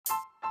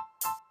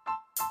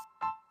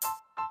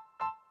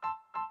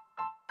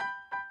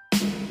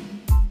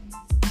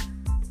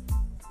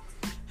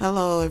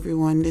Hello,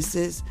 everyone. This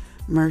is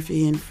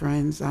Murphy and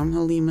Friends. I'm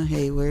Halima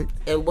Hayward.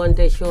 And one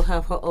day she'll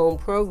have her own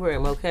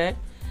program, okay?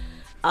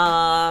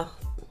 We're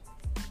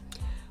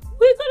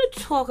going to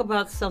talk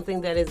about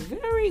something that is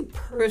very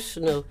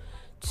personal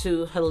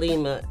to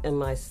Halima and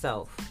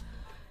myself.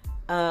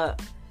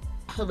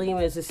 Halima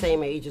is the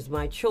same age as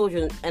my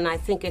children, and I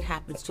think it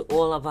happens to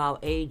all of our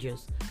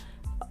ages.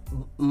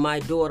 My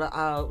daughter,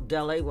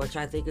 Dele, which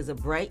I think is a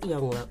bright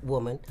young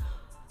woman,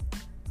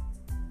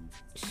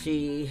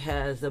 she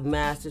has a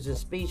master's in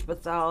speech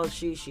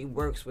pathology. She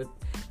works with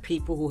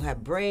people who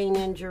have brain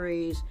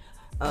injuries,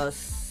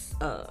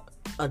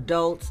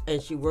 adults,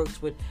 and she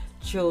works with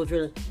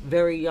children,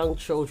 very young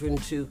children,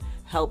 to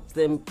help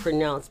them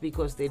pronounce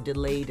because they're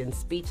delayed in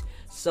speech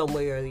some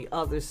way or the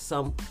other,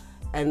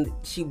 and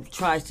she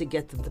tries to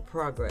get them to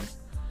progress.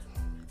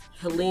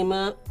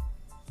 Halima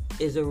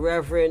is a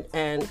reverend,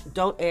 and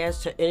don't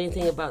ask her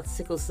anything about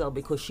sickle cell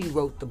because she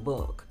wrote the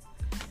book,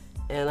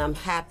 and I'm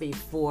happy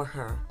for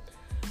her.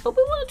 But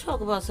we want to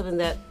talk about something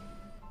that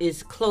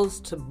is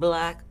close to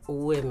black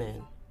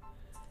women.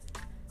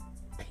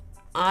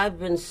 I've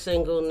been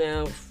single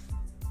now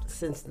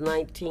since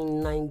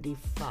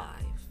 1995,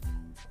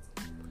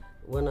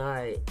 when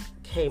I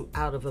came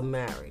out of a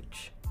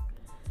marriage.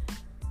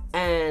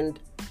 And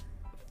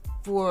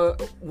for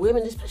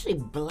women, especially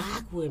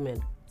black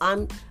women,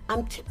 I'm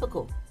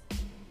typical.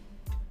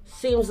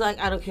 Seems like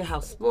I don't care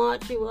how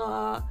smart you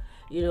are.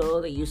 You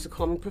know, they used to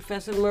call me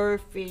Professor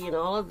Murphy and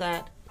all of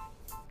that.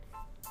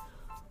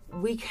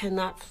 We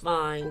cannot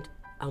find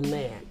a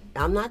man.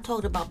 I'm not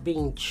talking about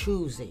being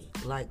choosy,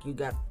 like you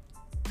got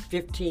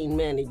 15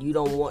 men and you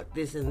don't want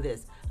this and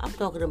this. I'm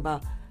talking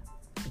about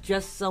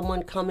just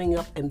someone coming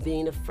up and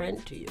being a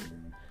friend to you.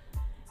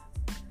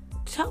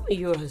 Tell me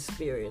your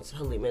experience,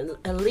 Halima.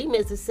 Halima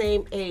is the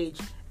same age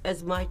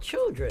as my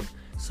children,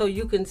 so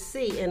you can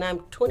see, and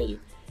I'm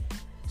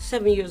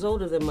 27 years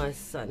older than my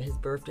son. His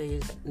birthday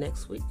is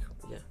next week.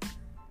 Yeah.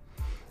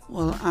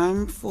 Well,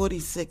 I'm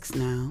 46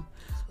 now.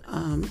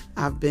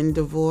 I've been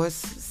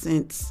divorced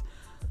since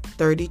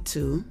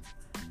 32.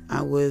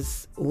 I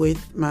was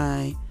with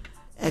my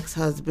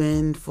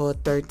ex-husband for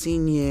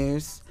 13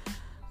 years,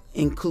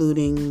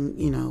 including,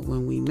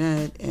 when we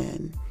met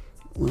and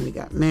when we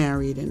got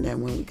married and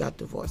then when we got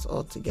divorced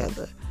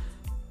altogether.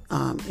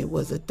 It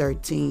was a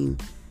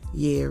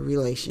 13-year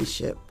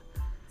relationship.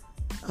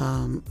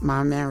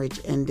 My marriage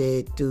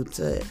ended due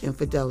to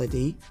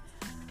infidelity,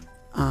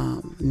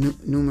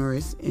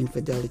 numerous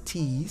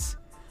infidelities.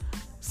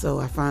 So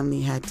I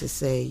finally had to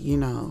say,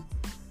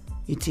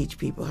 you teach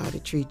people how to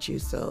treat you.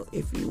 So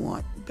if you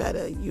want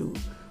better, you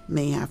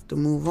may have to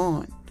move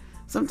on.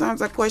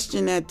 Sometimes I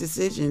question that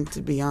decision,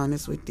 to be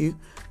honest with you,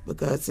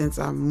 because since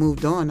I've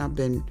moved on, I've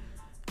been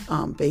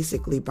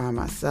basically by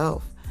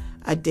myself.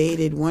 I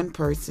dated one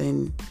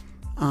person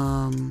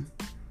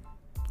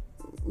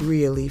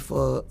really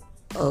for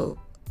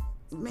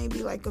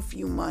maybe like a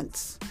few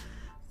months.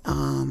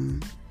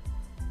 And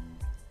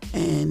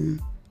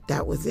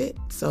that was it.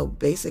 So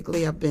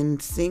basically I've been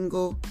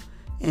single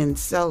and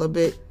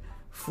celibate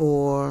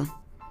for,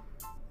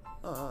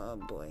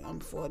 I'm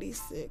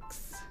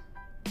 46.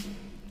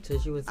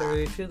 Since you were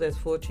 32, that's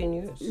 14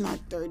 years. Not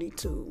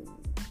 32,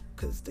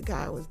 because the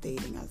guy I was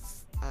dating,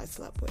 I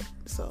slept with.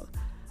 So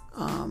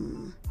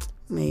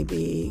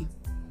maybe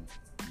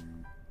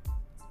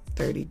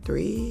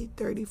 33,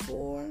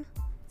 34,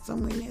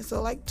 somewhere in there.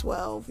 So like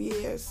 12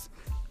 years,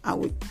 I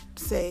would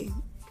say,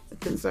 a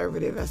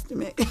conservative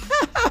estimate.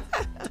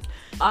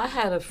 I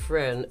had a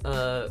friend,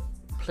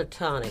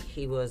 platonic.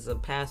 He was a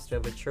pastor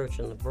of a church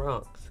in the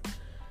Bronx.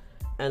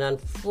 And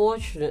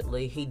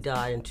unfortunately, he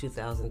died in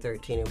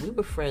 2013. And we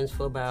were friends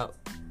for about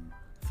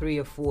 3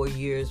 or 4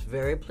 years,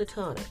 very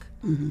platonic.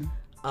 Mm-hmm.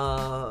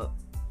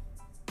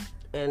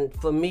 And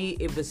for me,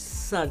 it was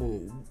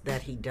sudden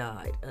that he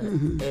died.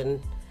 And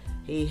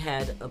he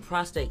had a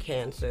prostate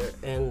cancer,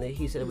 and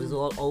he said it was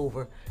all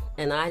over.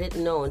 And I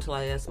didn't know until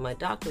I asked my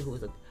doctor, who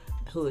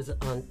is an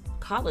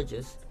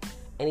oncologist,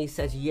 and he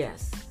says,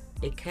 yes,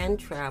 it can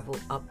travel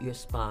up your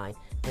spine,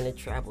 and it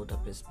traveled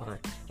up his spine.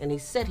 And he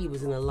said he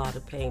was in a lot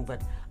of pain,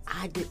 but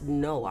I didn't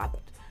know.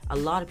 A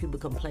lot of people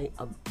complain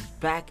of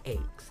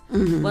backaches.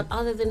 Mm-hmm. But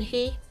other than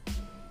he,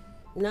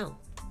 no.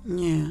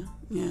 Yeah.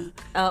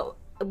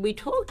 We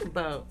talked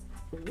about,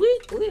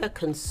 we are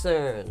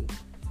concerned,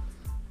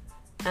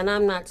 and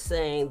I'm not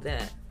saying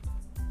that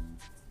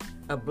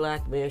a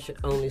black man should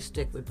only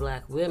stick with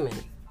black women,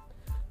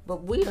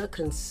 but we are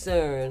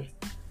concerned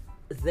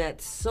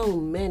that so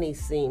many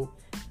seem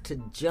to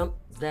jump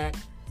that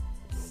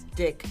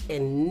stick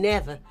and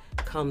never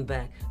come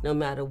back. No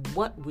matter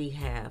what we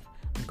have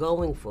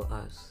going for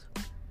us,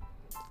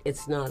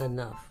 it's not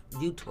enough.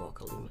 You talk,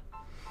 Halima.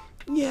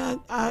 Yeah,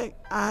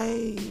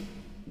 I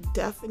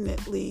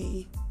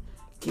definitely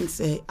can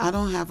say I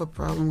don't have a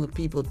problem with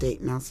people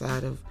dating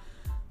outside of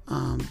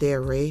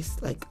their race.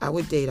 Like, I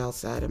would date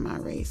outside of my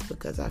race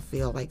because I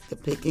feel like the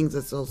pickings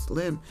are so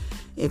slim.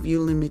 If you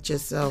limit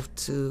yourself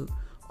to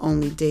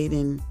only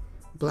dating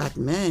black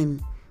men,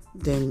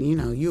 then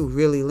you're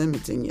really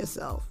limiting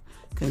yourself.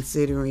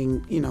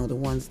 considering, the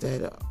ones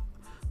that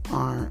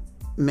are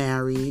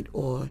married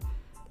or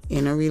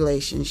in a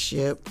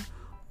relationship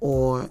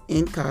or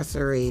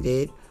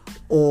incarcerated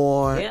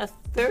or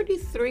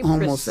 33%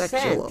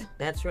 homosexual.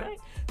 That's right.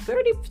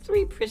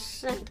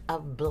 33%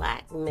 of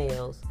black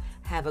males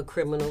have a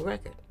criminal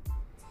record.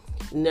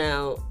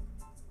 Now,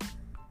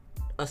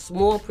 a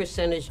small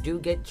percentage do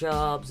get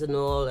jobs and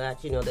all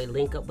that. They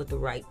link up with the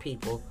right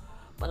people,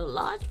 but a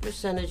large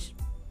percentage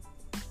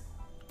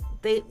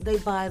they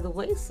by the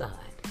wayside.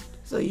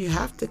 So you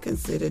have to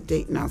consider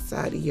dating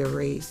outside of your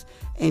race.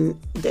 And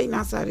dating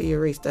outside of your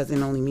race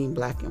doesn't only mean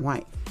black and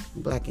white.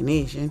 Black and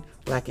Asian,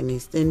 black and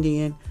East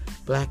Indian,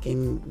 black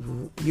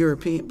and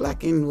European,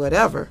 black and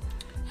whatever.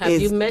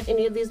 Have you met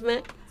any of these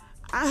men?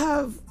 I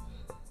have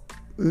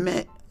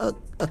met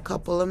a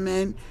couple of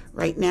men.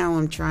 Right now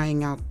I'm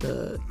trying out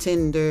the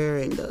Tinder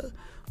and the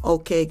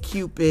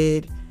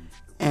OkCupid.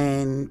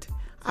 And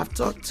I've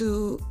talked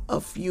to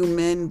a few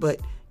men, but,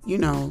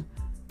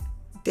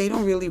 they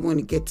don't really want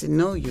to get to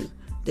know you.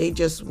 They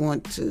just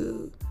want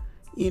to,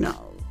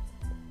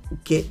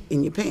 get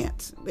in your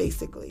pants,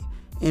 basically.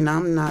 And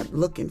I'm not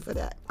looking for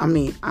that. I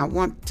mean, I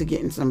want to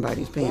get in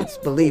somebody's pants,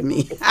 believe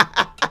me.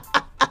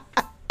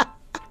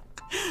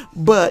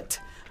 But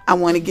I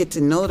want to get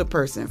to know the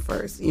person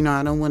first.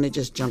 I don't want to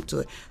just jump to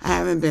it. I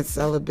haven't been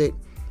celibate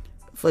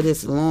for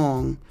this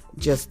long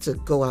just to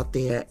go out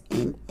there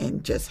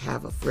and just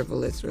have a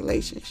frivolous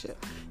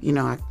relationship.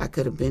 I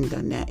could have been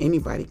done that.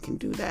 Anybody can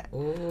do that.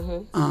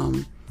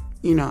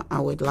 Mm-hmm. I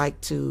would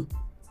like to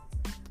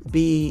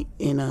be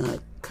in a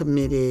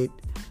committed,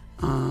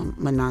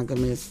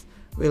 monogamous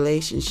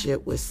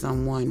relationship with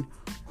someone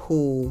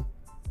who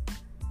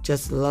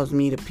just loves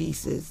me to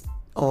pieces,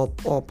 all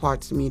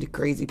parts of me, the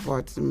crazy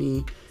parts of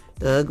me,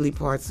 the ugly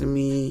parts of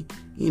me,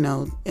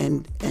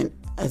 and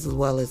as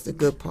well as the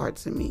good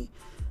parts of me.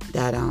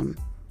 That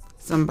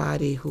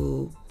somebody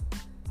who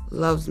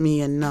loves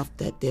me enough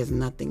that there's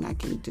nothing I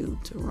can do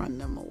to run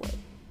them away.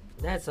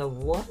 That's a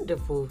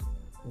wonderful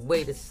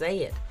way to say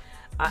it.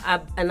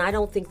 And I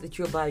don't think that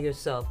you're by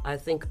yourself. I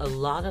think a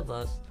lot of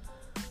us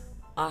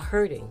are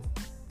hurting.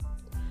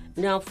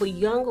 Now, for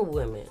younger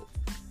women,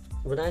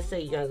 when I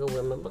say younger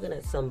women, I'm looking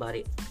at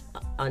somebody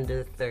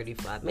under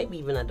 35, maybe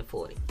even under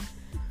 40.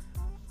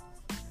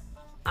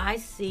 I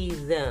see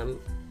them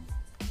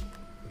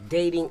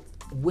dating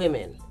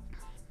women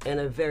in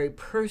a very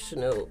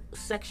personal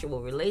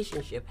sexual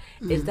relationship.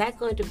 Mm-hmm. Is that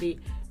going to be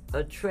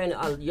a trend?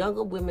 Are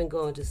younger women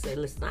going to say,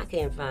 listen, I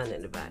can't find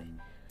anybody?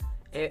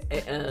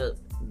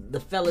 The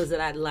fellas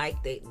that I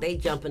like, they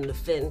jump in the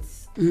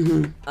fence.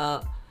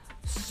 Mm-hmm.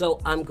 So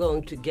I'm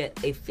going to get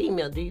a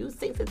female. Do you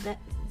think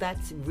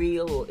that's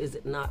real, or is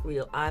it not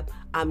real?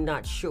 I'm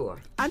not sure.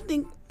 I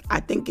think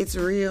it's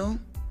real.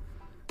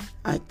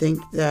 I think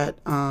that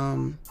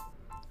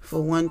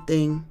for one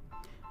thing,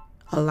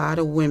 a lot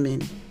of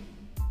women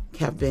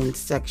have been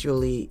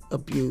sexually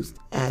abused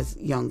as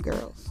young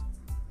girls.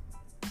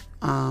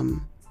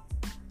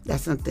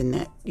 That's something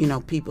that,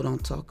 people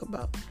don't talk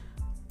about.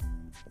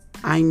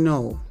 I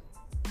know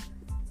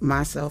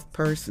myself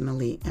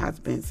personally has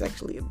been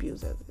sexually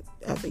abused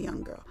as a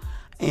young girl.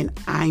 And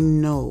I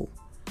know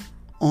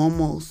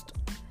almost,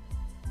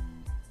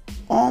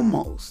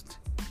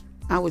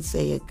 I would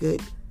say a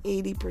good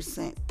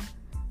 80%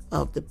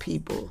 of the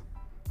people,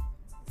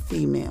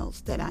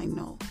 females that I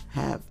know,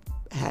 have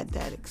had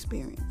that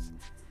experience.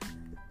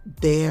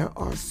 There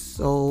are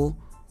so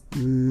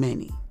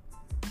many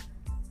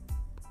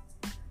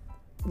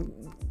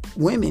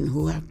women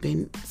who have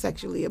been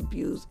sexually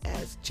abused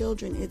as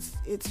children. It's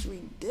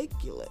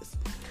ridiculous.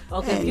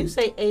 Okay, if you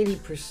say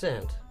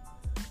 80%,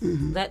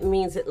 mm-hmm. that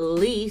means at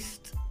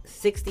least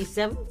 60 or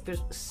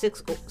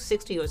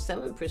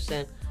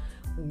 7%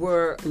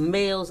 were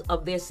males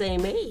of their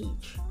same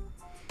age.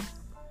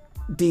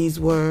 These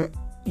were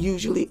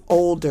usually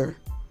older,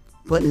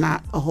 but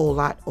not a whole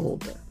lot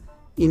older.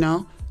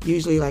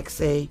 Usually like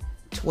say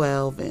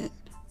 12 and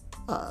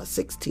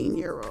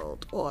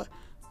 16-year-old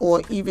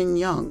or even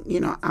young.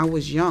 I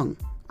was young.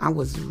 I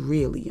was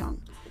really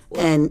young.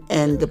 Well,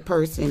 and the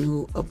person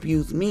who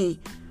abused me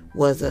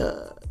was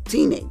a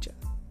teenager.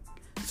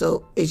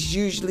 So it's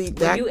usually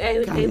that. Were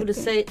you able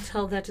to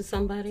tell that to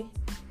somebody?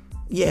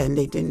 Yeah, and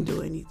they didn't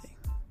do anything.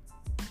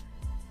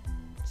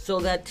 So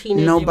that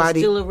teenager was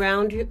still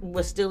around you?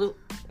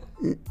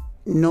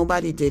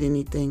 Nobody did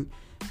anything,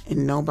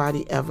 and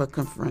nobody ever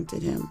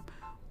confronted him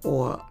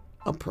or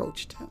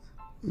approached him.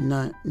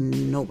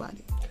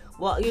 Nobody.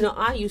 Well,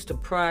 I used to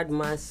pride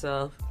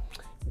myself,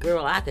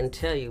 girl, I can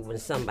tell you when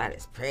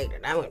somebody's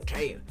pregnant. I'm going to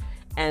tell you.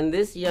 And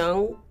this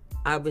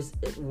I was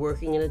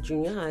working in a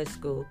junior high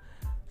school,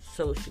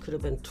 so she could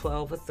have been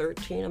 12 or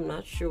 13, I'm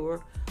not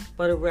sure,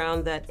 but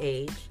around that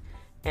age.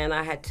 And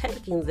I had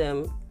taken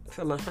them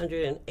from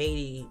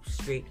 180th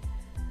Street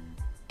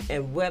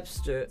and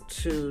Webster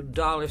to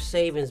Dollar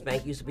Savings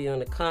Bank, used to be on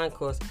the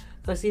concourse,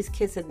 because these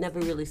kids had never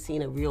really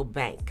seen a real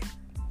bank.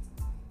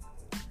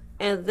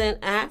 And then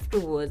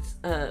afterwards,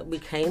 we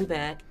came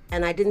back,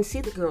 and I didn't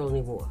see the girl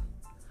anymore.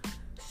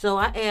 So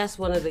I asked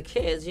one of the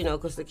kids,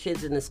 because the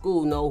kids in the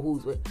school know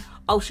who's with.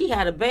 Oh, she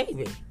had a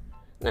baby.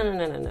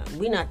 No.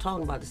 We're not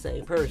talking about the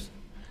same person.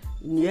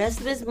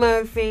 Yes, Miss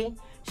Murphy,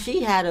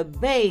 she had a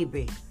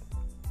baby.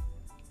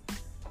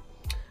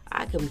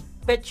 I can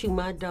bet you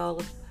my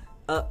dollar,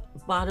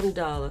 bottom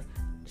dollar,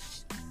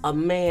 a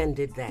man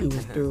did that to her. It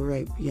was through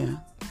rape, yeah.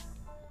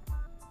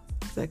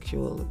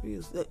 Sexual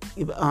abuse.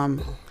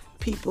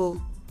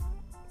 People,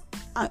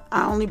 I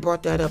only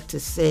brought that up to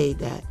say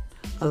that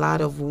a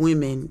lot of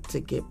women, to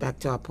get back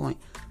to our point,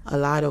 a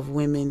lot of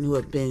women who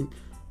have been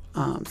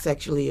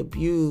sexually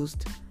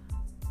abused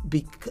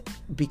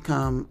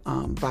become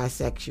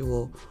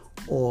bisexual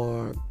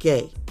or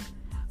gay.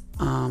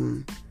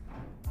 And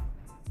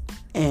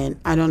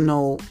I don't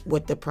know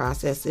what the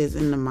process is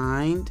in the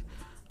mind,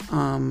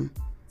 why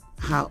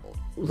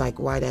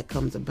that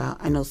comes about.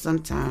 I know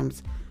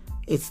sometimes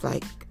it's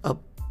like a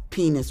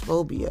penis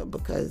phobia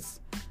because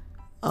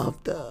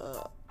of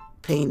the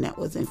pain that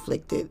was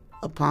inflicted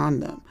upon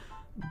them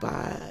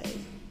by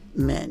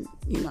men,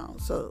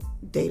 so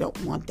they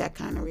don't want that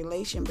kind of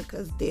relation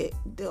because the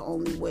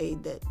only way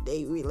that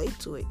they relate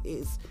to it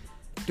is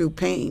through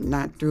pain,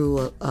 not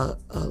through a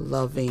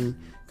loving,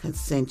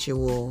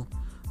 consensual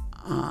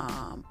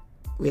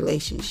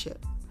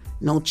relationship.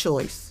 No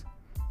choice,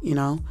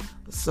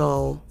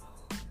 So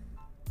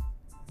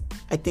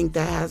I think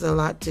that has a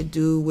lot to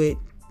do with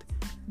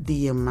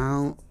the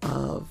amount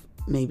of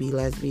maybe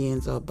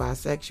lesbians or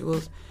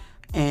bisexuals,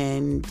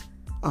 and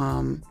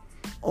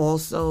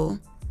also,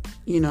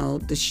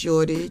 the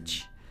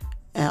shortage,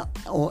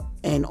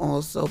 and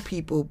also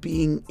people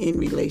being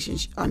in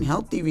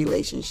unhealthy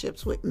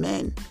relationships with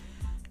men,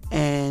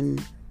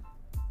 and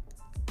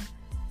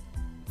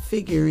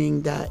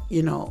figuring that,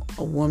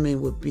 a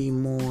woman would be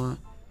more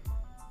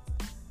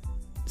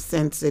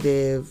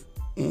sensitive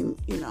and,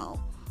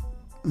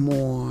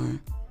 more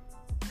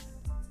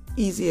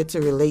easier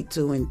to relate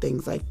to and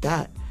things like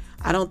that.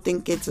 I don't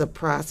think it's a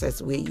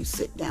process where you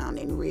sit down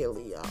and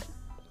really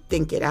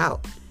think it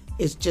out.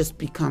 It just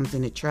becomes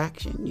an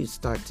attraction. You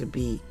start to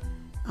be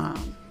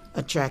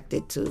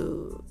attracted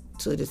to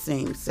the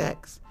same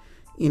sex,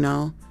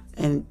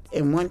 and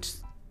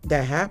once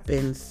that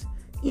happens,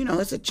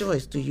 it's a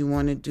choice. Do you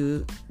want to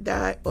do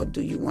that, or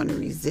do you want to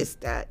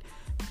resist that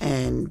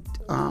and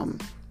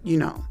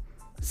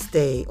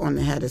stay on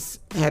the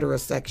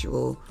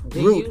heterosexual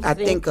route? I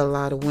think a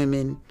lot of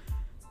women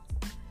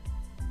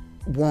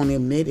won't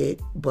admit it,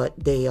 but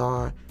they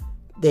are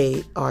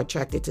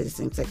attracted to the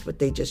same sex, but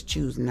they just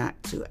choose not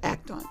to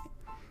act on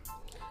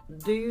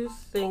it. Do you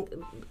think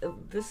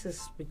this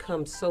has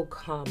become so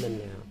common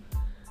now?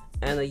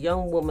 And a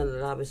young woman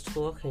that I was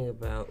talking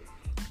about,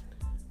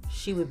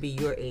 she would be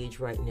your age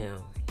right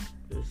now.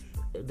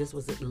 This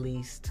was at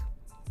least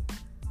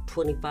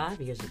 25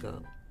 years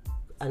ago.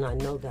 And I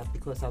know that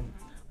because I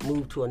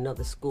moved to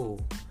another school.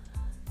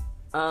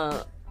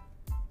 Her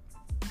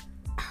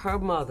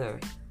mother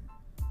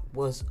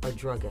was a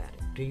drug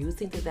addict. Do you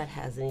think that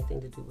has anything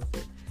to do with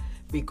it?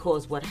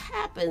 Because what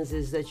happens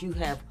is that you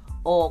have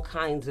all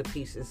kinds of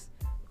pieces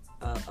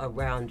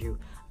around you.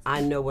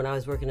 I know when I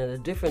was working in a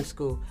different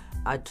school,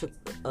 I took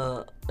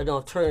an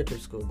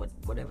alternative school, but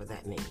whatever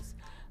that means.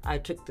 I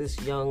took this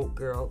young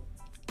girl,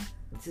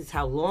 this is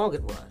how long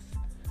it was,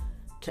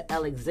 to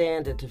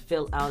Alexander to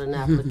fill out an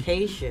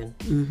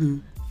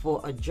application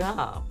for a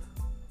job.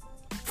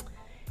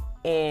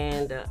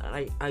 And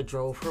I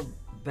drove her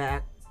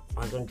back.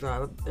 I was going to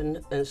drive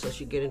her, and so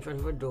she get in front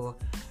of her door.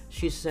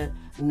 She said,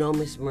 "No,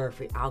 Miss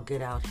Murphy, I'll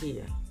get out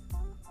here."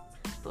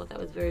 I thought that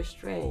was very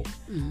strange.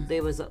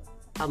 There was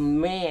a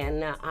man,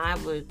 now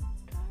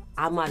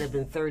I might have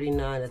been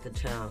 39 at the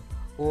time,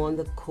 on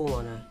the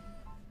corner.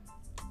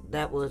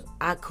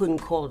 I couldn't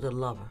call it a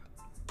lover.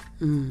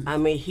 I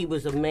mean, he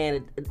was a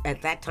man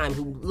at that time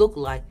who looked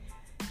like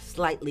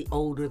slightly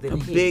older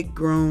than he. A big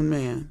grown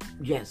man.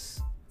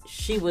 Yes.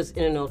 She was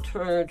in an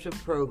alternative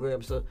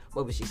program, so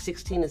what was she,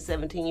 16 or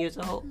 17 years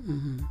old?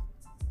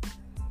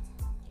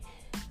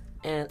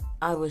 And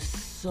I was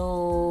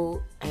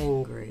so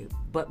angry,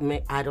 but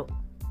I don't...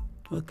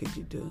 What could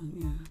you do?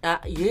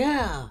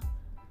 Yeah.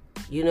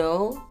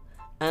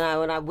 And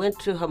when I went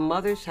to her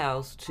mother's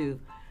house to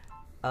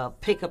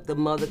pick up the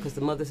mother, because the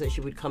mother said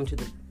she would come to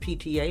the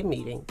PTA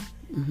meeting,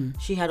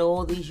 she had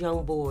all these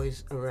young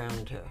boys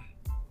around her,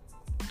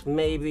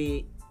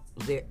 maybe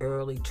their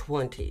early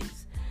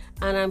 20s.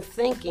 And I'm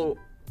thinking,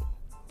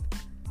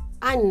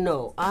 I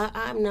know,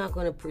 I'm not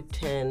going to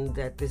pretend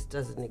that this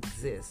doesn't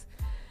exist,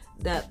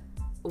 that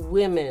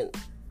women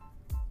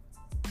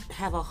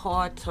have a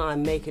hard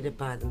time making it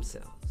by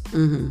themselves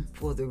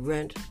for the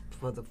rent,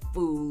 for the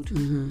food.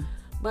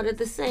 But at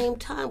the same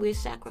time, we're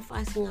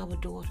sacrificing our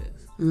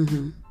daughters.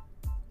 And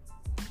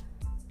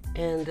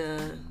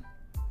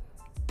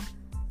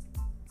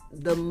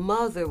the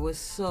mother was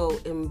so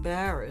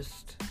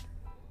embarrassed.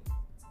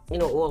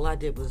 All I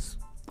did was...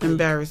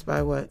 Embarrassed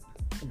by what?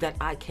 That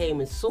I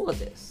came and saw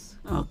this.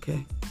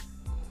 Okay.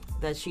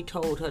 That she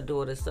told her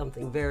daughter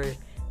something very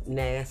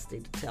nasty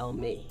to tell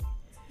me.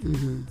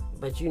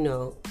 But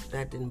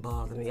that didn't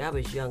bother me. I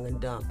was young and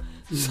dumb.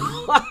 So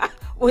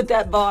would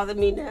that bother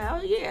me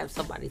now? Yeah, if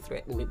somebody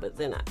threatened me, but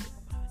then it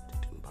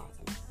didn't bother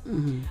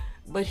me.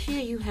 But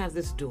here you have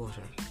this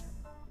daughter,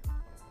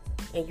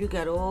 and you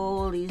got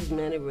all these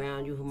men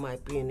around you who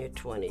might be in their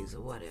 20s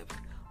or whatever,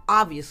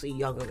 obviously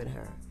younger than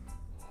her.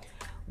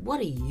 What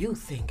are you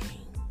thinking?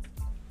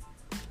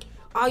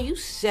 Are you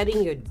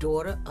setting your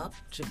daughter up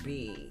to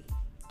be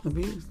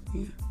abused?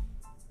 Yeah.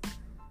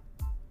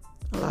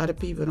 A lot of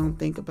people don't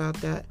think about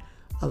that.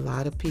 A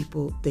lot of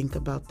people think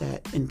about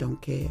that and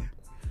don't care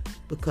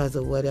because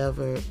of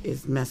whatever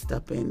is messed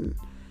up in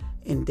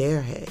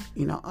their head.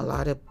 A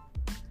lot of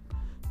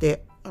I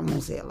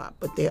won't say a lot,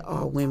 but there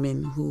are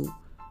women who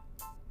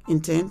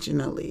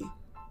intentionally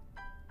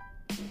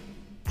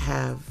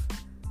have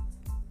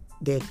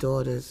their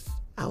daughters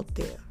out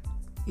there,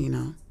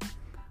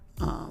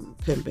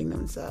 pimping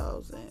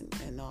themselves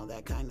and all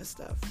that kind of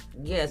stuff.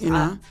 Yes,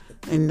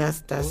 and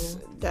that's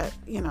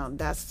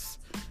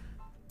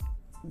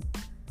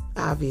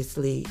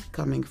obviously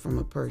coming from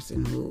a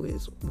person who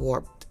is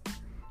warped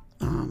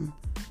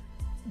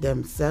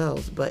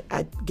themselves. But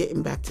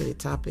getting back to the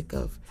topic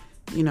of,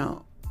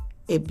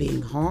 it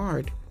being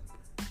hard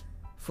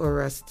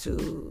for us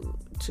to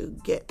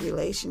get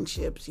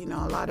relationships. A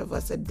lot of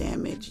us are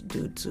damaged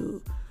due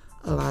to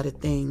a lot of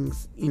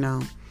things,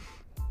 and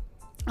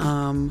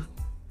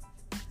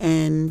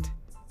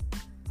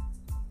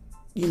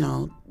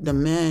the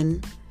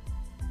men,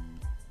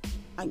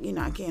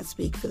 I can't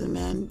speak for the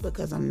men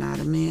because I'm not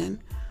a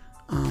man,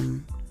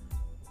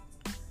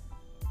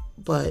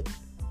 but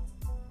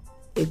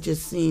it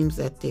just seems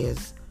that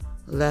there's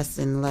less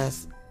and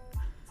less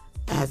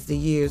as the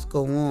years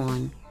go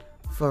on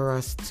for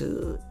us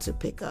to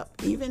pick up.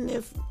 Even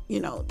if,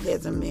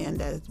 there's a man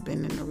that has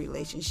been in a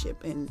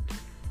relationship and,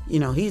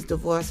 he's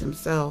divorced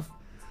himself,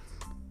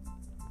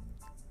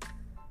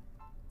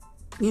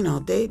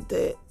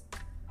 a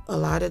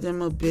lot of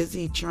them are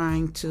busy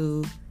trying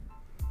to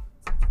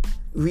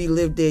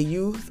relive their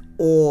youth,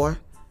 or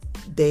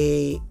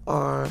they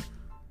are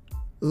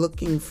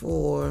looking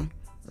for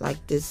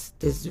like this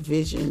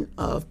vision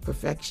of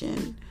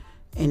perfection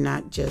and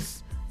not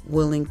just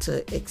willing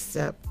to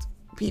accept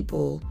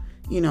people,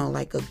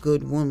 like a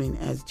good woman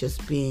as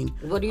just being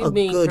a good woman. What do you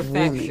mean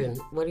perfection?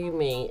 What do you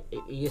mean?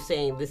 You're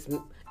saying this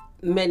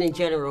men in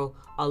general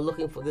are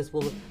looking for this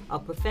woman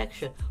of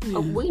perfection. Yeah.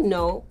 We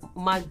know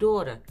my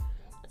daughter.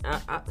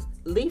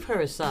 Leave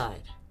her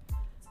aside.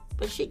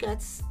 But she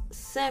got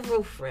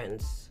several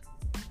friends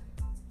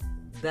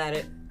that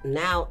are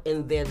now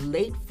in their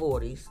late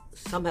 40s.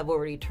 Some have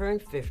already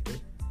turned 50.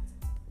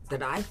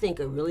 That I think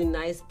are really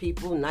nice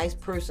people, nice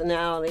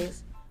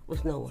personalities,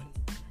 with no one.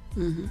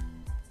 Mm-hmm.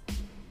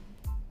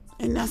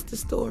 And that's the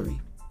story,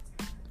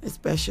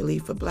 especially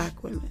for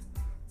black women,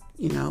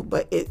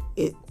 But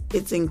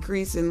it's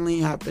increasingly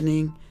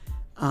happening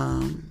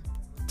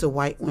to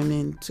white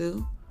women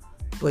too,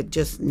 but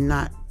just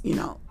not,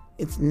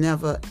 it's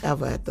never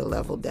ever at the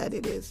level that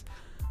it is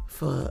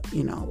for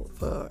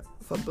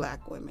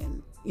black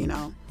women.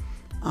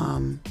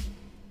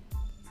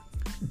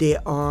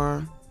 There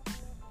are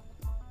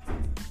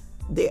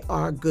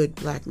good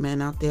black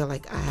men out there.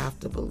 Like, I have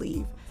to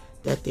believe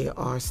that there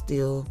are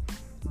still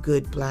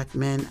good black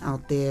men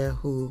out there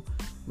who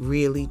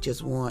really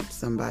just want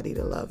somebody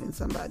to love and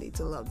somebody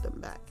to love them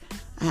back.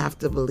 I have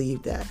to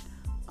believe that.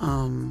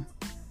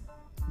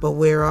 But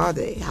where are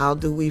they? How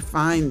do we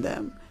find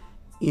them?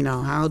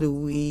 How do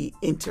we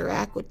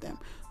interact with them?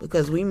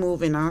 Because we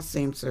move in our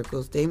same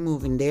circles, they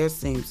move in their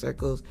same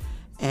circles,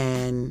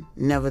 and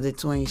never the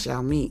twain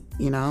shall meet,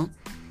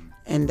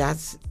 And I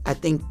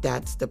think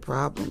that's the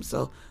problem.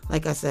 So,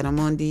 like I said, I'm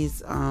on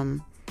these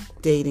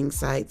dating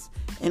sites,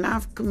 and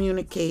I've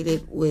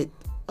communicated with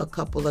a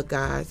couple of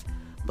guys,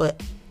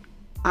 but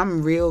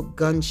I'm real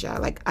gun shy.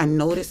 Like, I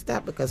noticed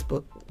that because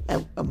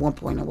at one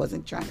point I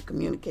wasn't trying to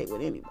communicate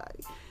with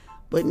anybody.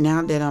 But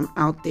now that I'm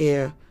out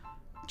there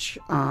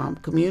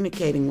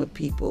communicating with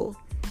people,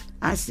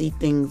 I see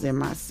things in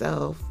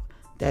myself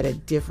that are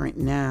different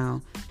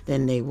now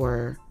than they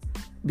were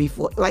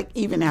before. Like,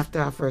 even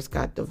after I first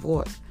got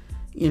divorced,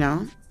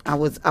 I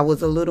was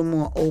a little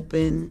more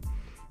open.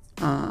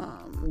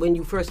 When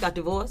you first got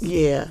divorced?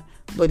 Yeah,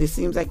 but it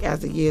seems like as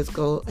the years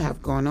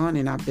have gone on,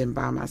 and I've been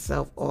by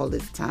myself all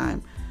this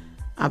time,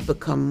 I've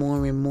become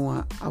more and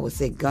more, I would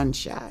say, gun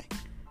shy.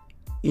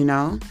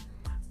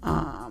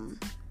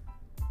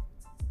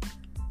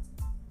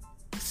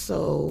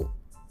 So,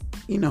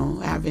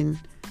 having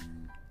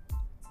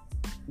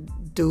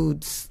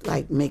dudes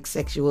like make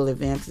sexual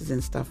advances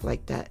and stuff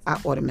like that,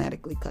 I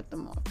automatically cut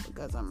them off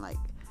because I'm like,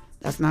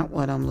 that's not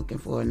what I'm looking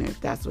for. And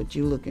if that's what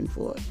you're looking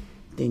for,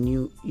 then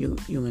you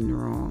in the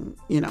wrong,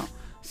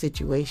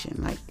 situation.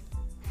 Like,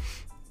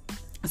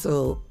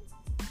 so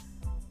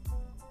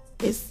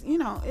it's,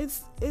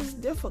 it's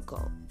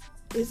difficult.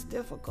 It's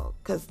difficult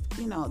because,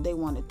 they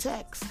want to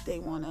text, they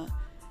want to,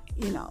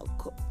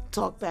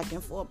 talk back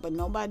and forth, but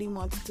nobody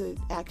wants to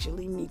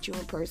actually meet you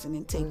in person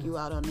and take you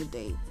out on a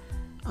date.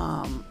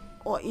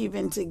 or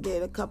even to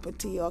get a cup of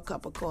tea or a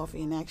cup of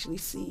coffee and actually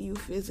see you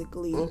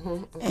physically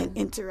and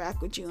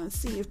interact with you and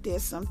see if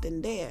there's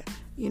something there.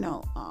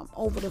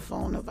 Over the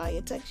phone or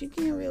via text, you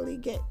can't really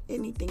get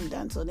anything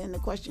done. So then the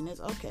question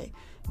is, okay,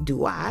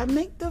 do I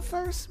make the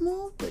first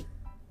move? But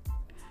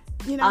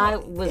I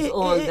was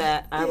on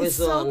that. It's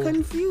so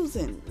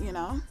confusing,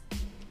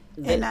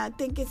 and I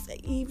think it's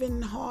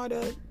even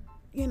harder,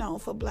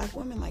 for Black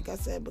women, like I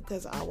said,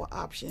 because our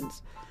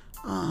options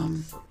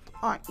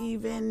are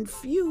even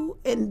few.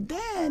 And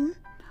then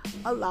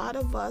a lot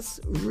of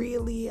us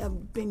really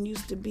have been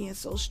used to being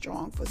so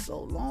strong for so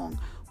long.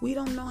 We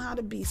don't know how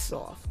to be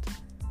soft.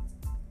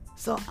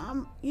 So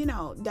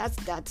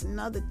that's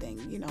another thing,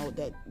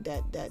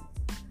 that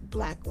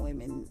Black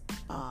women,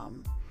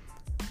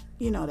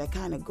 that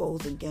kind of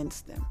goes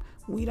against them.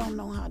 We don't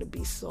know how to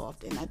be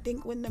soft. And I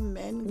think when the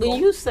men When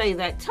you say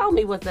that, tell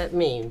me what that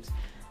means.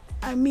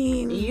 I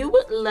mean, you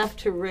were left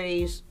to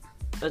raise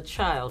a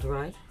child,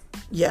 right?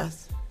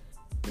 Yes.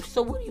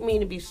 So what do you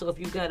mean to be soft?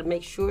 You got to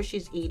make sure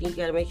she's eating. You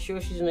got to make sure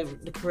she's in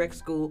the correct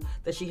school,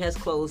 that she has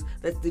clothes,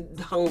 that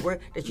the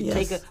homework, that you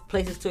take her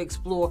places to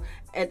explore,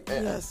 and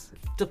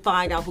to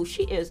find out who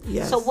she is.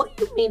 Yes. So what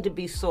do you mean to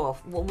be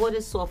soft? Well, what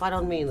is soft? I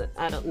don't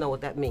know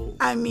what that means.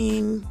 I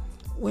mean,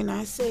 when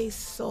I say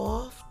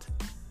soft,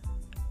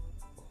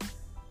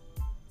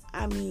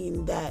 I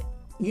mean that,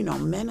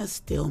 men are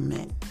still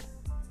men.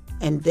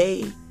 And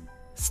they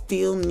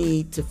still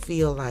need to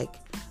feel like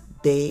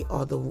they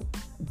are the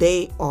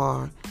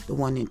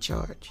one in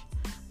charge.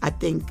 I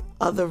think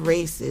other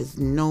races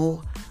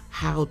know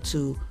how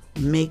to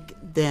make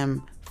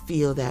them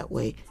feel that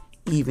way,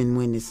 even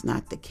when it's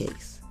not the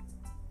case.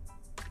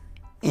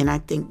 And I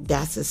think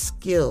that's a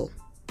skill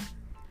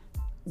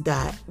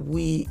that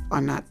we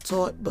are not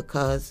taught,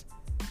 because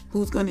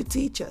who's going to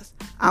teach us?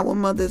 Our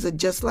mothers are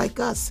just like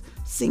us,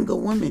 single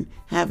women,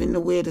 having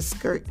to wear the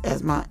skirt.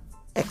 As my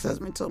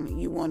ex-husband told me,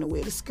 you want to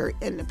wear the skirt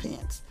and the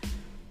pants.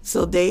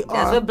 So they are.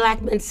 That's what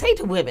Black men say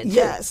to women. Too.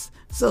 Yes.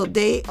 So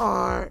they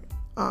are,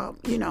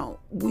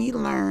 we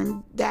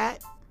learned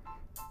that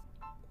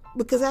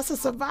because that's a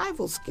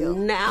survival skill.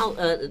 Now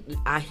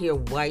I hear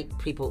white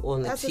people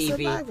on the that's TV a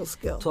survival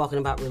skill. Talking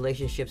about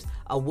relationships.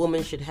 A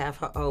woman should have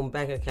her own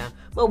bank account.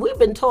 Well, we've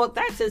been taught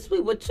that since we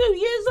were 2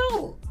 years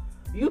old.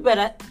 You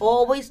better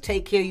always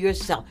take care of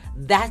yourself.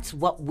 That's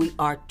what we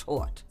are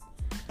taught.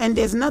 And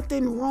there's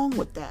nothing wrong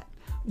with that.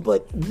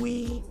 But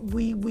we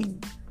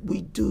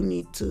do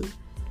need to.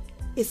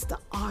 It's the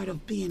art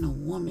of being a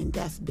woman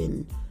that's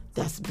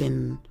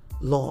been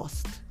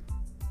lost.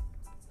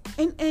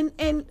 And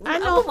I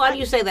know. Why do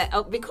you say that?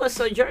 Oh, because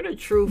Sojourner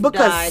Truth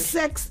because died.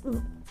 Sex.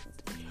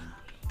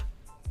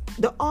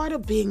 The art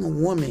of being a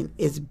woman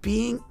is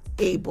being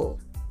able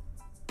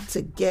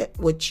to get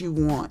what you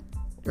want,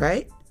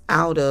 right,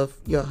 out of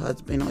your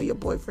husband or your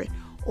boyfriend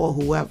or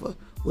whoever,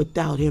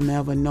 without him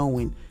ever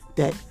knowing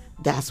that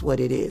that's what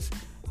it is.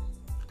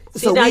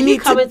 See, so now you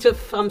come into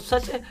from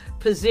such a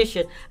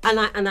position,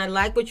 and I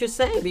like what you're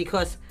saying,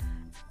 because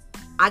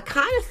I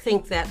kind of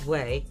think that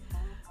way,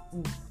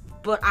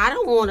 but I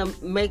don't want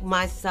to make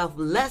myself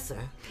lesser.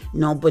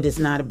 No, but it's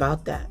not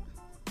about that.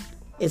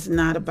 It's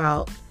not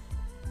about,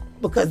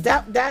 because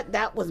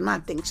that was my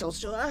thing. So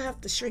I have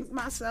to shrink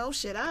myself?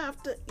 Should I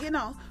have to,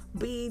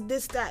 be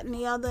this, that, and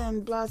the other,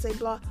 and blah, say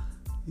blah?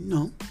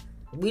 No.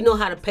 We know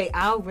how to pay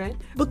our rent,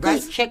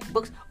 write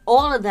checkbooks,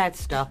 all of that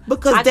stuff.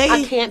 Because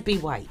I can't be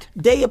white.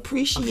 They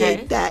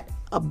appreciate that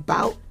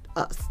about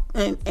us.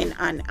 And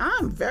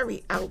I'm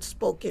very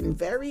outspoken,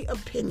 very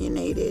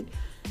opinionated,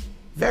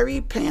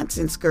 very pants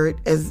and skirt,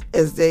 as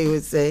they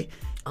would say.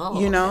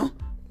 Oh,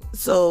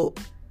 So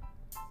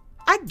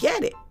I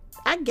get it.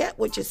 I get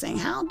what you're saying.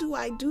 How do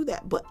I do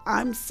that? But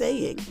I'm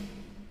saying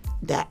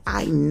that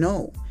I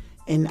know,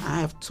 and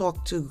I have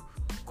talked to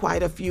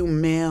quite a few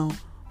male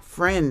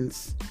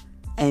friends,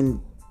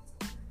 and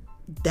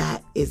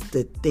that is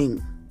the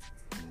thing.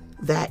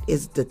 That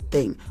is the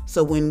thing.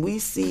 So when we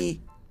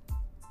see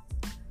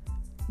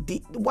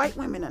the white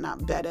women are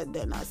not better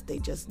than us, they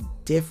just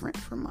different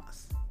from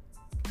us.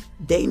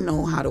 They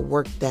know how to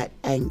work that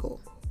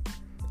angle.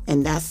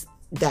 And that's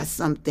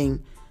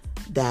something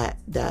that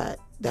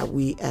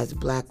we as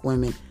Black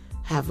women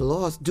have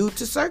lost due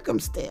to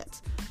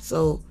circumstance.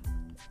 So,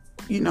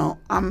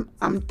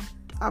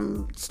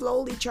 I'm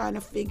slowly trying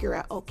to figure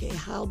out, okay,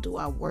 how do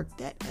I work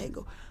that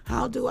angle?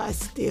 How do I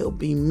still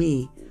be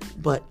me,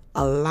 but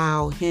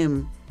allow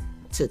him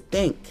to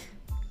think?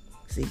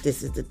 See,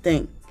 this is the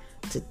thing.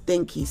 To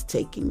think he's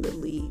taking the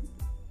lead.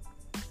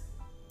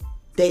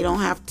 They don't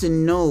have to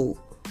know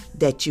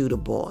that you the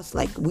boss.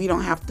 Like, we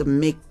don't have to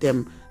make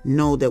them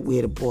know that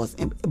we're the boss,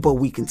 but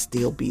we can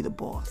still be the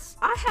boss.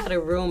 I had a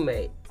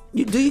roommate.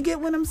 Do you get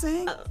what I'm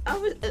saying?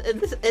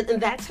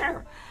 And that's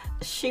her.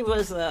 She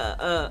was,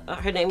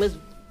 her name was,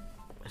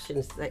 I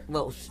shouldn't say,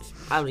 well,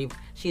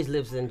 she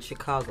lives in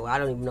Chicago. I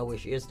don't even know where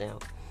she is now.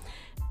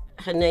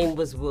 Her name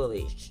was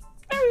Willie.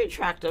 Very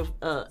attractive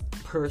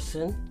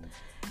person.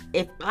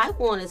 If I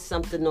wanted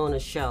something on a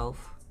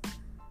shelf,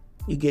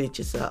 you get it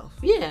yourself.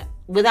 Yeah,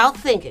 without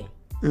thinking.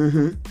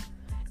 Mm-hmm.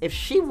 if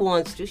she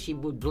wants to, she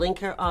would blink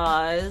her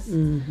eyes.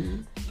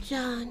 Mm-hmm.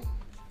 John,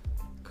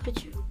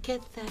 could you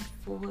get that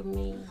for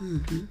me?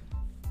 Mm-hmm.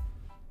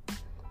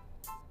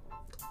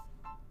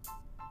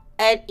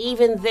 And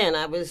even then,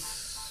 I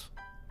was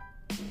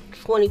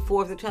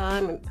 24 at the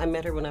time. I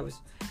met her when I was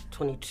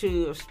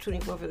 22. I was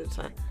 24 at the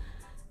time.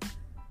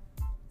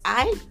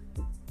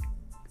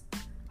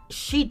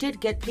 She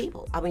did get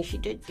people. I mean, she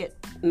did get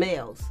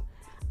males.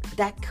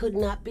 That could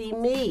not be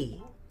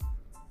me.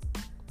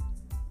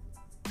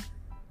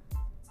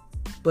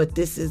 But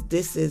this is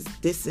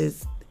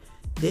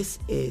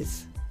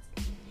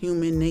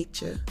human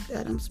nature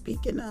that I'm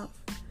speaking of.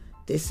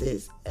 This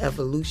is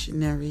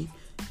evolutionary.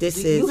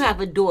 You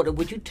have a daughter.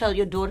 Would you tell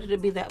your daughter to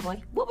be that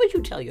way? What would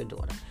you tell your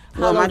daughter?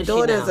 Well, my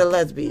daughter is a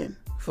lesbian,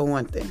 for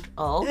one thing.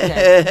 Oh,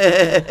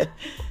 okay.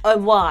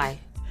 And why?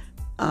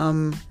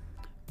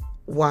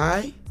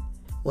 Why?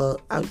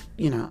 Well, I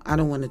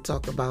don't want to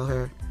talk about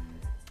her.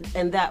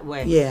 In that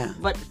way. Yeah.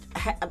 But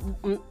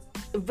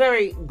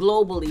very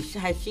globally,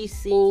 has she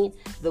seen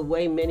the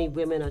way many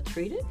women are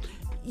treated?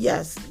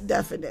 Yes,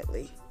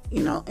 definitely.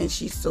 And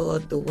she saw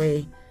the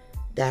way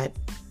that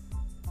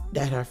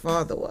her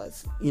father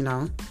was,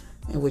 and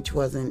which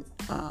wasn't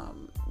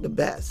the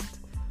best.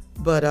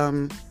 But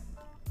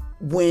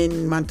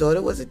when my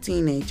daughter was a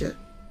teenager,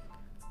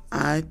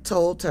 I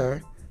told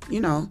her,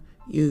 if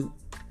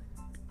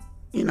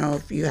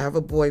you have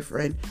a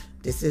boyfriend,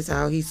 this is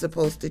how he's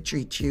supposed to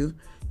treat you.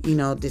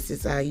 This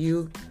is how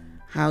you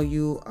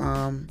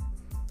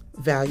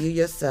value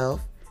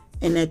yourself,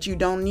 and that you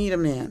don't need a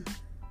man.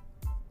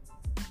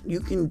 You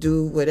can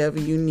do whatever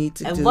you need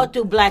to do. And what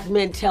do black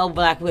men tell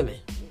black women?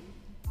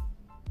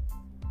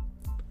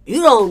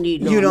 You don't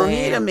need no man. You don't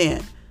need a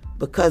man.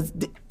 Because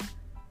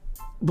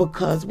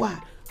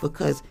why?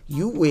 Because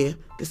you wear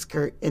the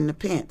skirt and the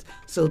pants.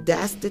 So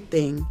that's the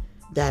thing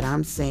that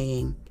I'm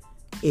saying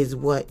is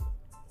what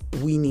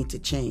we need to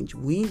change.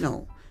 We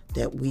know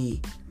that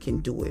we can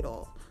do it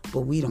all,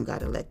 but we don't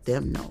got to let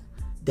them know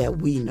that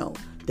we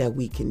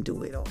can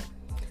do it all.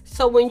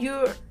 So when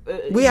you're...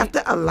 we have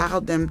to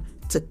allow them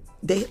to...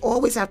 They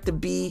always have to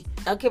be...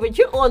 Okay, but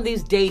you're on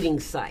these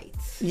dating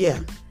sites. Yeah.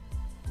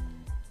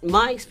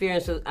 My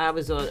experience was I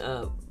was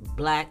on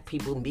Black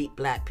People Meet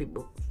Black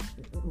People,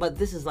 but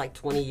this is like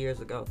 20 years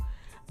ago.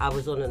 I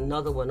was on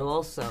another one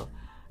also.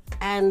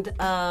 And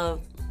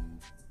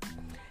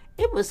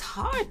it was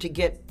hard to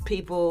get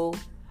people...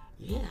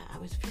 Yeah, I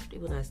was 50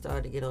 when I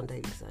started to get on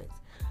dating sites.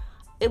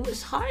 It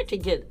was hard to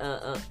get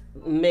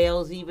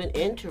males even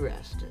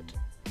interested.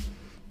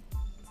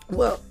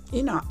 Well,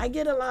 I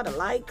get a lot of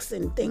likes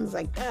and things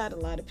like that. A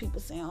lot of people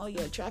saying, "Oh,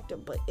 you're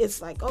attractive," but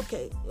it's like,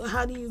 okay,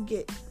 how do you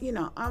get?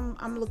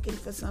 I'm looking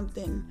for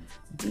something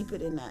deeper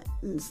than that.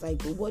 And it's like,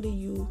 what are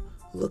you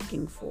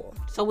looking for?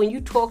 So when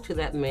you talk to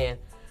that man,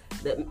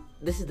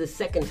 this is the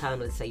second time,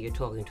 let's say, you're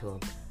talking to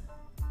him.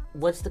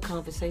 What's the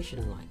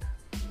conversation like?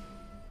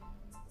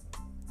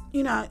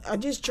 I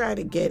just try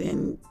to get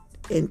into,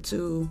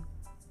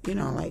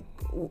 like,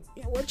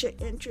 what your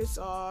interests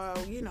are.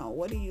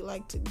 What do you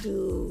like to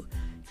do?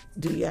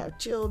 Do you have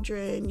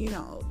children?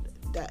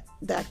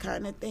 That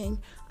kind of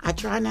thing. I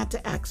try not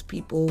to ask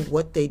people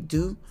what they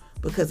do,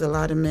 because a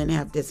lot of men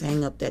have this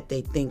hang up that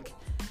they think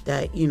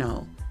that,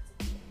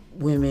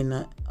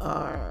 women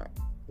are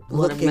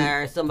want to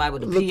marry somebody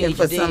with a looking PhD.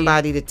 for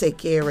somebody to take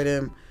care of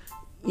them,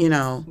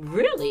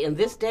 Really? In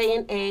this day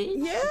and age?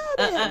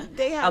 Yeah,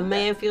 they have a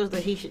man feels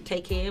that he should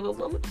take care of a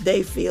woman?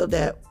 They feel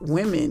that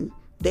women,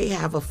 they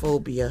have a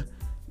phobia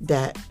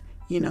that,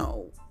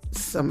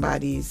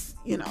 somebody's,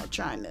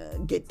 trying to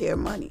get their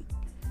money,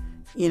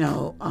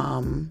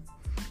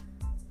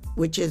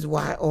 which is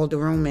why all the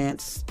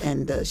romance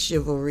and the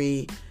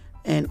chivalry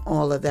and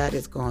all of that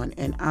is gone.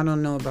 And I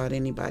don't know about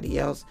anybody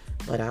else,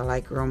 but I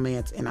like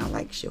romance and I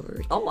like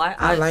chivalry. Oh,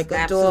 I like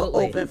a door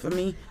open for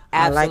me. Absolutely.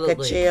 I like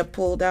a chair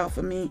pulled out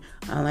for me.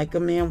 I like a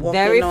man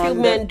walking on Very few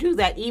men do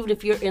that, even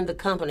if you're in the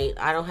company.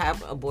 I don't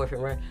have a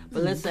boyfriend, right?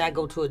 But let's say I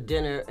go to a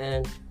dinner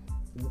and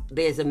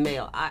there's a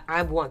male.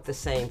 I want the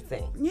same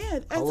thing. Yeah.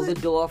 Hold the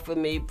door for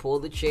me, pull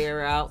the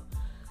chair out.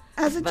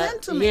 As a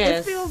gentleman,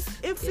 yes,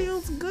 it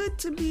feels good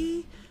to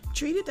be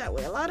treated that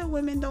way. A lot of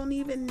women don't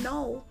even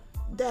know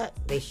that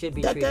they should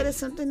be treated. That is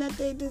something that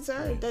they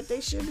deserve. Yes. That they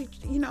should be.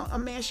 A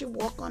man should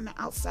walk on the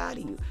outside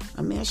of you.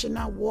 A man should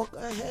not walk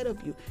ahead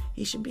of you.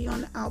 He should be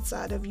on the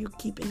outside of you,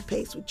 keeping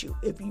pace with you.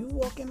 If you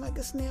walking like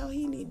a snail,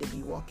 he need to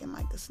be walking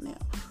like a snail,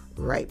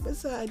 right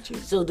beside you.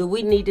 So, do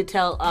we need to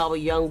tell our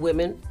young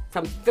women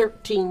from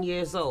 13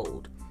 years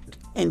old,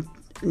 and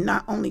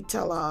not only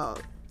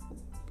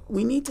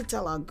we need to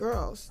tell our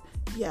girls,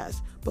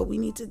 yes, but we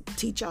need to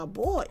teach our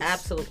boys.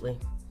 Absolutely.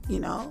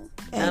 And,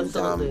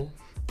 absolutely.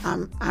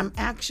 I'm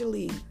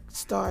actually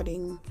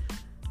starting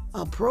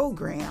a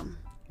program.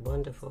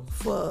 Wonderful.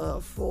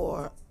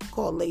 For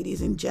called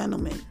Ladies and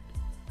Gentlemen,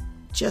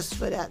 just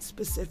for that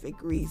specific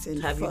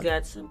reason. Have you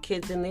got some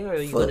kids in there, or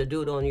are you going to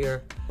do it on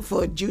your...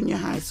 For junior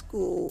high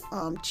school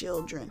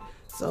children.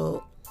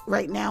 So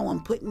right now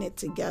I'm putting it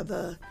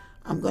together.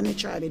 I'm going to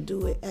try to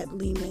do it at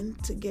Lehman,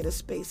 to get a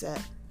space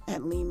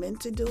at Lehman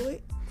to do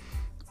it.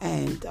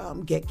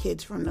 and get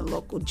kids from the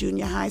local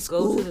junior high Go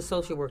school, to the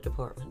social work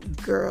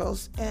department.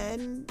 girls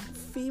and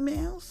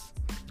females.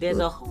 There's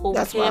a whole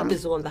That's why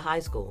campus on the high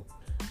school.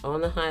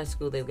 On the high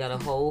school, they've got a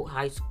whole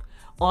high school.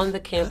 On the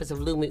campus of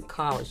Lumen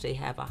College, they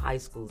have a high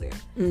school there.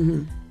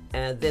 Mm-hmm.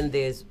 And then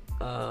there's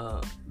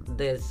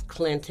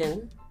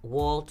Clinton,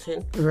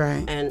 Walton,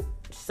 Right. and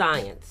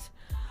Science.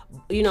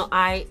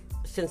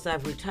 Since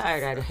I've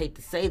retired, I hate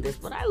to say this,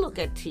 but I look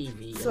at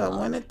TV. So I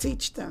want to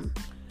teach them.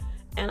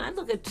 And I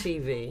look at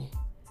TV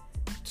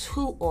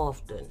too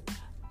often.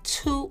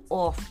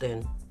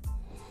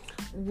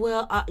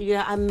 Well,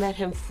 I met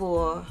him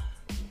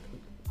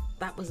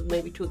that was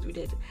maybe 2 or 3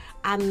 days.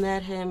 I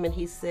met him and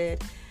he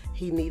said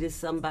he needed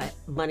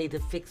money to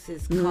fix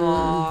his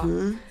car.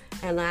 Mm-hmm.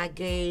 And I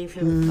gave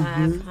him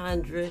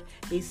 $500.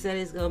 He said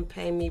he's going to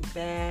pay me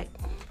back.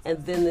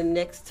 And then the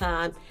next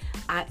time,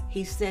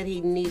 he said he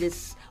needed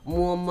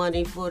more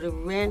money for the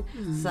rent.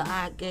 So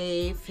I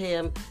gave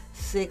him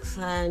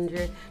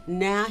 $600.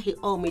 Now he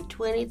owed me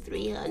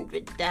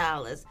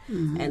 $2,300.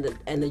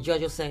 And the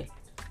judge will say,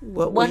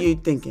 What were you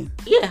thinking?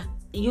 yeah,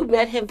 you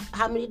met him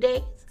how many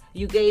days?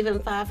 You gave him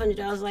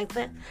 $500 like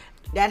that?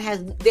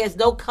 There's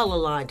no color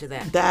line to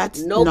that.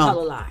 No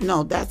color line.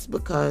 No, that's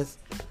because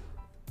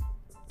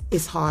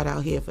it's hard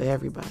out here for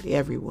everybody,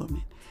 every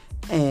woman.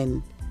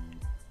 And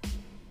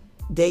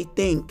they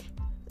think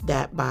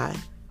that by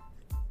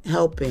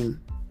helping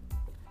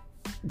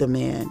the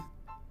man,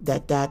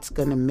 that's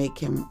going to make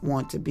him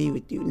want to be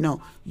with you.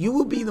 No, you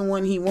will be the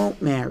one he won't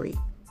marry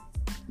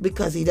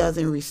because he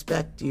doesn't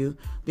respect you,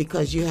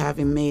 because you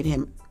haven't made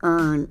him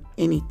earn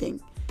anything.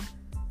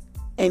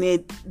 And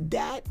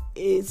that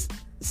is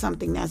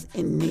something that's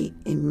innate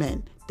in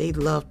men. They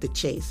love to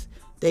chase.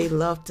 They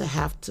love to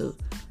have to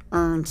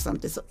earn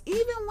something. So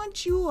even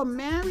once you are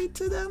married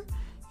to them,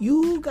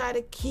 you got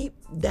to keep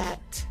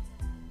that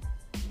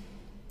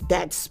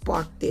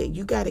spark there.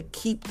 You got to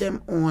keep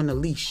them on a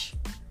leash.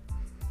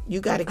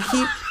 You got to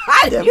keep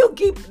How do you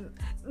keep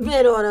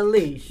men on a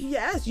leash?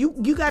 Yes,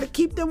 you got to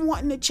keep them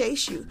wanting to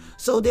chase you.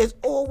 So there's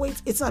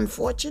always, it's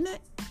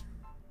unfortunate,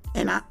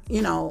 and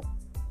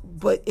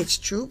but it's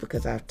true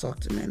because I've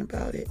talked to men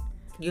about it.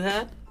 You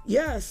have?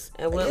 Yes.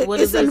 And what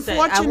does they say?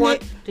 I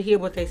want to hear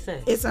what they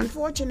say. It's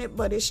unfortunate,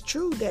 but it's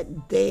true that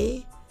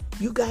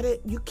you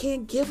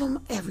can't give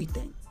them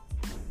everything.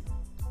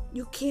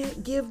 You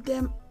can't give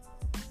them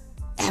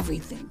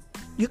everything.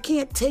 You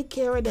can't take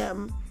care of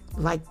them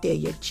like they're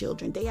your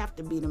children. They have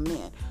to be the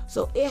man.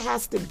 So it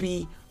has to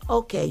be,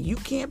 okay, you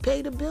can't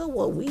pay the bill.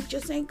 Well, we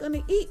just ain't going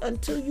to eat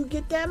until you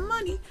get that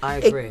money. I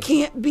agree. It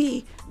can't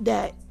be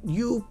that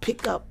you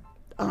pick up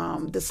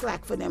the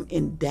slack for them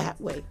in that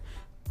way.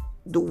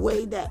 The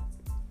way that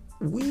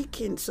we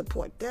can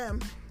support them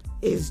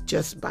is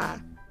just by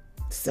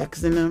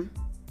sexing them.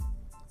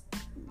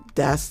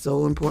 That's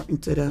so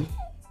important to them.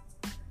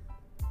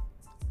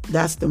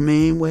 That's the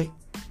main way.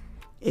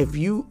 If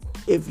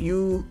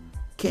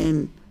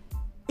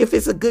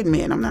it's a good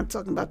man, I'm not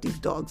talking about these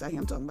dogs out here,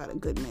 I'm talking about a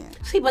good man.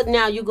 See, but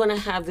now you're going to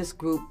have this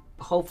group,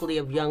 hopefully,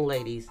 of young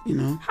ladies.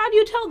 How do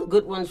you tell the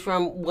good ones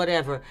from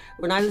whatever?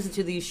 When I listen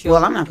to these shows...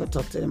 Well, I'm not going to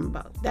talk to them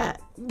about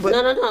that. But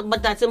no,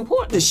 but that's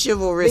important. The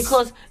chivalrous...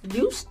 Because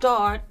you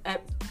start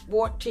at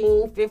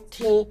 14,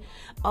 15.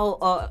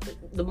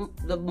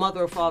 The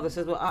mother or father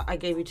says, well, I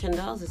gave you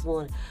 $10 this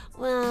morning.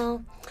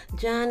 Well,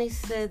 Johnny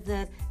said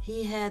that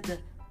he had to...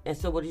 And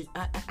so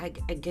I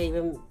gave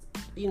him,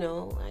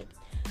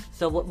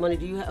 so what money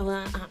do you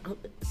have?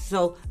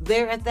 So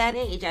they're at that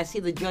age. I see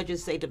the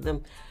judges say to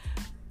them,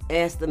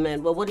 ask the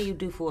men, well, what do you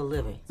do for a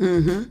living?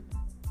 Mm-hmm.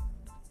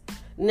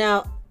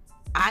 Now,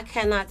 I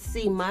cannot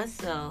see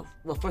myself,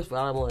 well, first of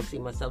all, I don't want to see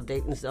myself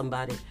dating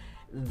somebody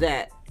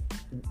that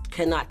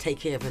cannot take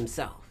care of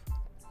himself.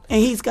 And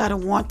he's got to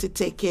want to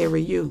take care of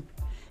you.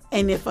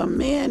 And if a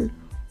man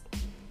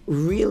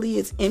really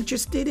is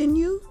interested in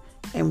you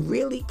and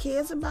really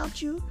cares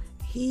about you,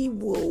 he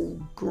will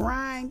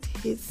grind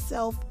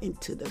himself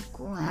into the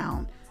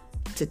ground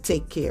to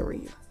take care of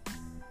you.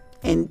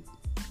 And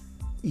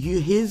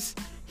his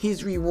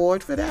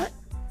reward for that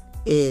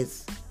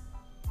is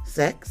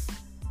sex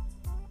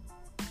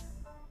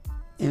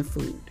and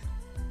food.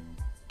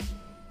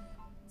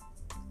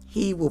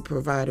 He will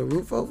provide a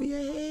roof over your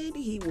head.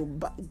 He will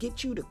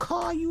get you to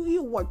car you.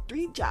 He'll work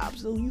 3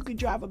 jobs so you could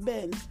drive a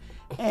Benz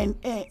and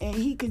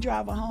he could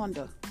drive a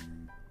Honda.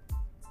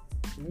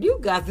 You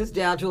got this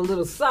down to a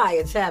little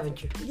science,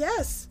 haven't you?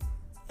 Yes,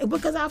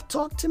 because I've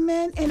talked to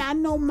men and I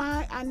know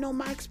my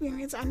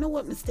experience. I know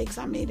what mistakes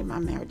I made in my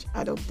marriage.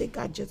 I don't think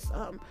I just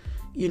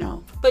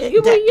But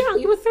you were young.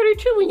 You were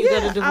 32 when you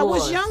got a divorce. I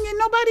was young and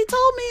nobody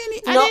told me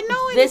anything. I didn't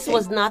know anything. This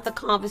was not the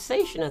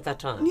conversation at that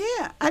time.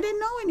 Yeah, I didn't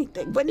know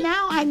anything. But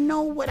now I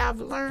know what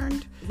I've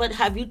learned. But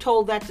have you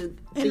told that to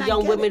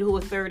young women who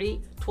are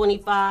 30,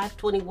 25,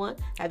 21?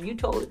 Have you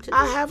told it to them?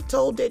 I have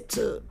told it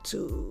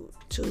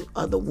to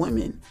other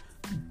women,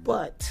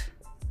 but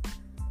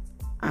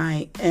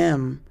I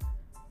am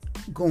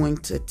going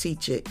to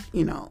teach it,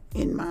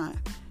 in my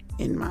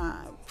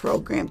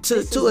program to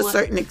a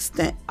certain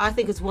extent. I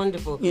think it's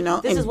wonderful. You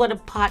know, this is what a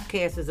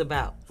podcast is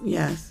about.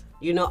 Yes.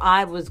 You know,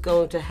 I was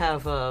going to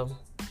have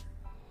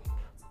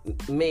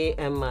me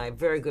and my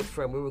very good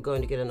friend, we were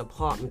going to get an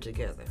apartment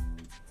together.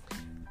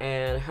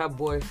 And her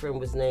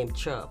boyfriend was named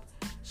Chubb.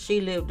 She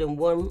lived in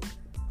one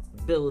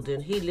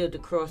building. He lived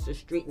across the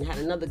street and had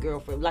another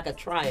girlfriend, like a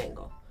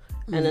triangle,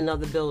 in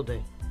another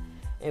building.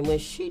 And when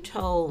she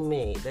told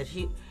me that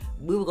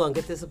we were going to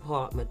get this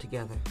apartment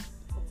together,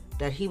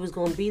 that he was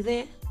going to be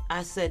there,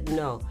 I said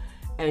no.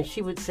 And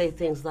she would say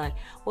things like,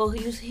 well,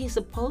 he's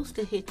supposed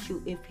to hit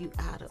you if you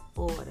out of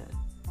order.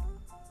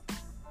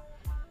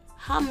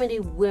 How many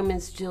women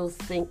still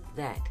think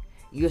that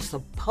you're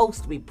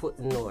supposed to be put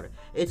in order?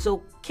 It's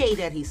okay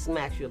that he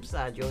smacks you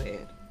upside your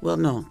head. Well,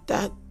 no,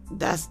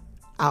 that's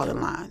out of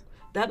line.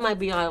 That might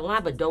be out of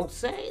line, but don't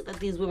say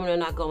that these women are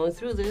not going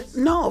through this.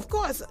 No, of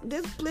course.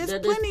 There's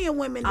plenty of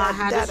women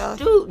that are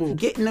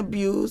getting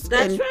abused.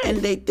 That's right. And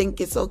they think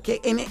it's okay.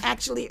 And it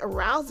actually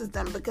arouses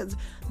them because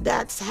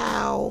that's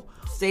how...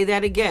 Say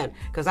that again,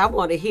 because I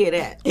want to hear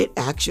that. It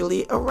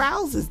actually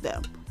arouses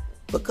them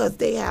because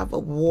they have a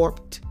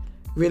warped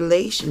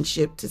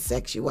relationship to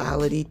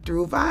sexuality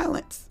through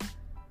violence.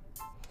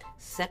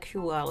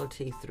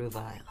 Sexuality through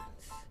violence.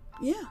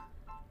 Yeah.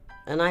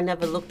 And I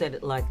never looked at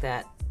it like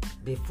that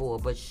before,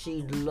 but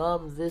she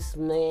loved this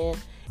man.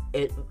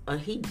 They I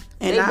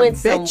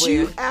went bet somewhere.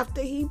 you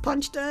after he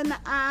punched her in the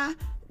eye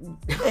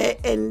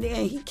and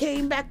he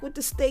came back with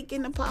the steak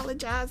and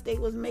apologized, they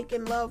was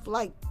making love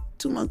like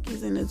two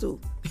monkeys in a zoo.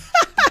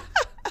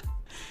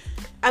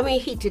 I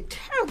mean, he did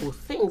terrible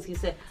things. He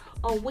said,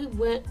 oh, we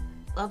went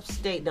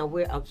upstate. Now,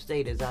 where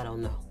upstate is, I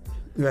don't know.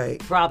 Right.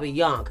 Probably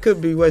Yonkers. Could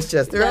be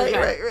Westchester. That's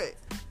Right.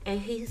 And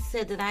he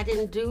said that I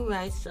didn't do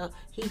right, so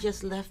he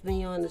just left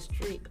me on the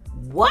street.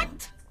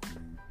 What?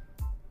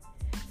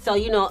 So,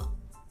 you know,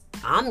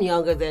 I'm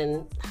younger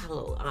than, I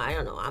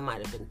don't know, I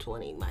might have been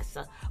 20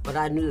 myself, but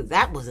I knew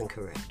that wasn't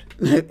correct.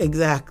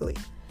 Exactly.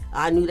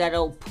 I knew that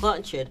old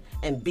punching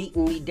and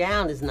beating me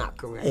down is not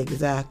correct.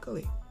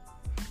 Exactly.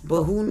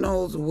 But who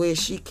knows where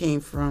she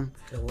came from,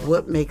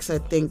 what makes her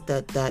think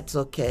that that's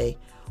okay,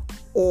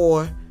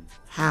 or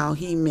how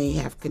he may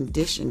have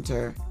conditioned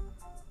her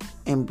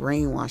and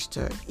brainwashed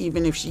her,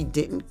 even if she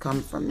didn't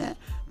come from that,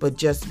 but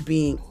just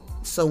being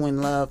so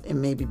in love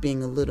and maybe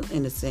being a little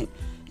innocent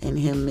and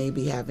him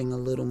maybe having a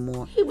little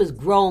more. He was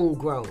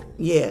grown.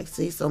 Yeah,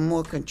 see, so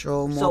more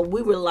control. More. So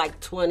we were like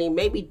 20,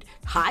 maybe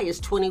high as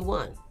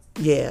 21.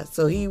 Yeah,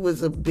 so he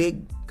was a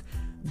big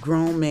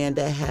grown man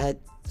that had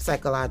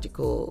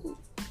psychological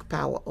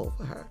power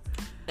over her.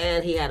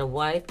 And he had a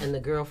wife and the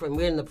girlfriend.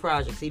 We're in the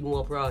projects, even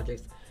more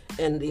projects,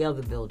 in the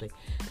other building.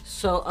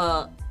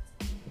 So,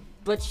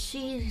 but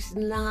she's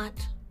not...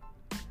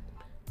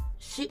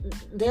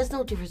 There's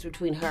no difference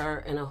between her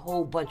and a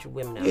whole bunch of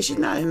women out Yeah, she's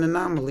not an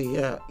anomaly.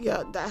 Yeah,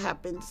 that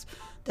happens.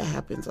 That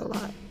happens a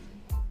lot.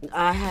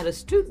 I had a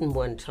student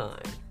one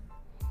time.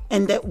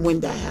 And that when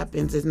that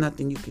happens, there's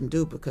nothing you can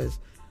do because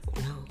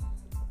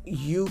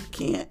you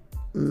can't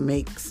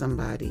make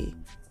somebody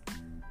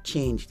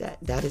change that.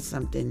 That is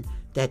something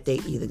that they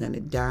either going to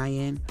die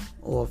in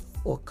or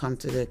come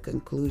to the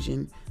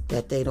conclusion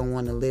that they don't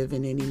want to live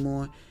in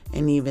anymore.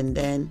 And even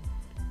then,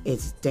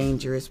 it's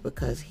dangerous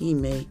because he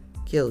may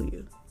kill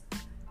you.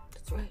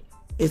 That's right.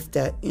 It's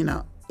that,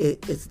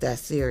 it's that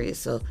serious.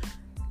 So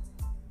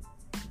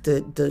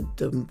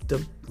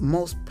the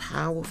most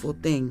powerful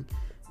thing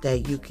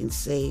that you can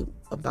say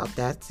about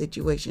that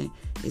situation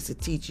is to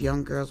teach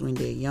young girls when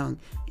they're young,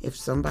 if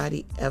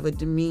somebody ever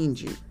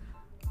demeans you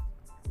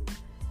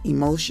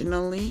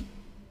emotionally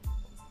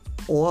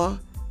or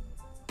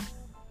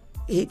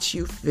hits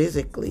you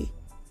physically,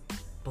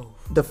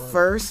 the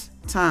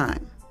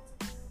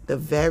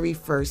very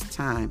first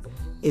time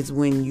is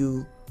when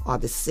you are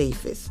the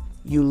safest.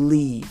 You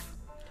leave.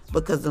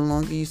 Because the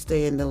longer you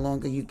stay and the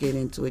longer you get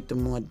into it, the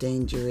more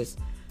dangerous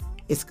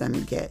it's going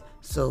to get.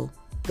 So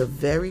the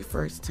very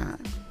first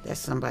time that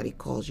somebody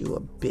calls you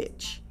a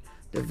bitch,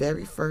 the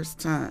very first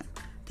time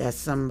that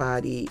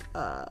somebody,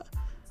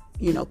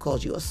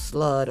 calls you a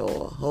slut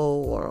or a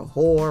hoe or a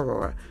whore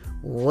or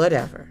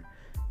whatever,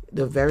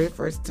 the very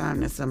first time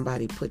that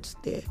somebody puts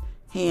their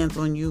hands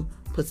on you,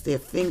 puts their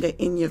finger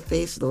in your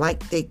face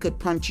like they could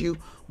punch you,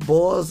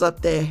 balls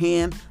up their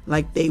hand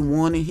like they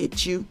want to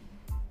hit you,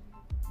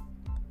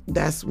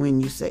 that's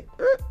when you say,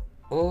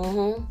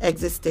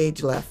 exit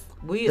stage left.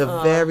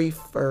 Very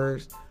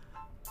first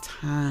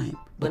time.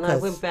 When I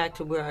went back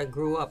to where I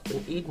grew up in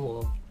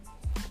Edenwald,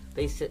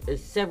 they said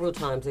several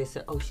times, they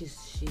said, oh, she's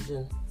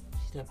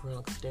that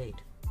Bronx State.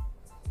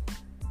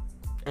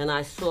 And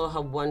I saw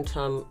her one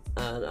time,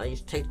 I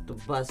used to take the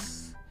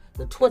bus,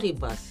 the 20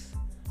 bus,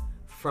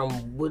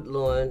 from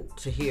Woodlawn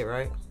to here,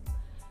 right?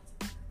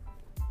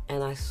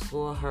 And I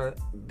saw her,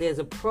 there's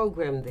a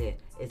program there.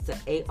 It's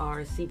the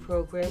ARC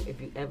program,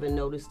 if you ever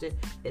noticed it.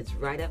 It's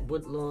right at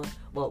Woodlawn.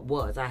 Well, it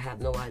was, I have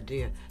no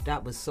idea.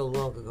 That was so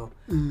long ago.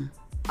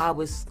 I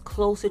was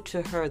closer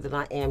to her than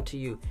I am to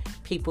you.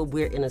 People,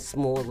 we're in a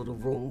small little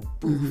room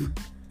booth.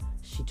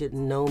 She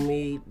didn't know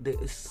me.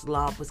 The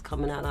slop was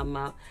coming out of her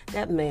mouth.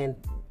 That man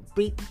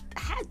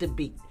had to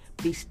be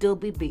still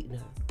be beating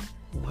her.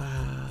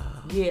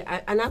 Wow.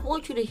 Yeah, and I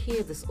want you to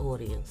hear this,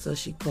 audience. So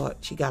she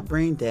got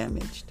brain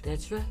damaged.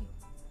 That's right.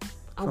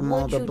 From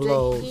all the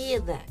blows. To hear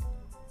that.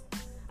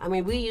 I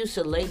mean, we used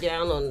to lay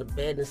down on the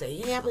bed and say,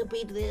 yeah, I'm going to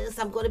be this,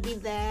 I'm going to be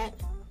that.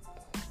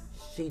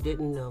 She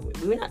didn't know me.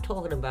 We're not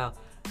talking about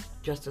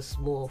just a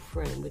small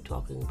friend. We're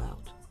talking about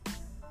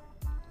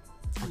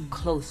a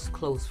close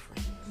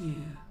friend. Yeah.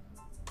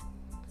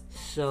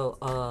 So,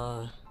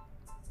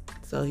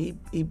 So he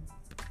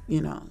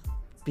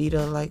beat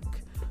her like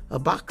a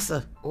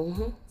boxer.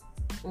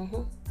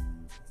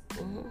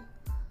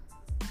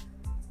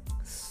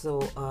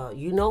 So,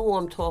 you know who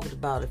I'm talking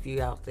about if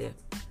you're out there.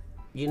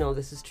 You know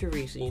this is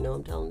Teresa. You know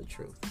I'm telling the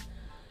truth.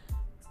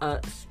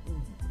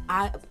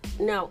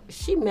 Now,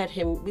 she met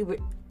him, we were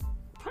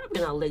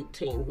probably in our late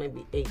teens,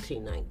 maybe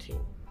 18, 19.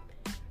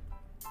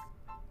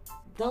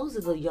 Those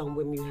are the young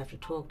women you have to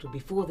talk to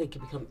before they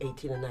can become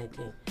 18 or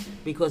 19.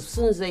 Because as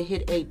soon as they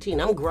hit 18,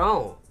 I'm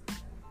grown.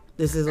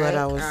 This is what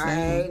I was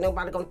saying. Ain't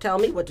nobody gonna tell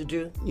me what to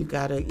do. You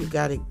gotta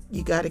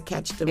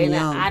catch them and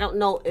young. I don't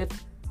know if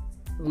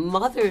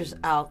mothers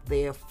out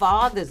there,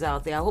 fathers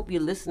out there, I hope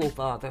you're listening,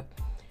 father,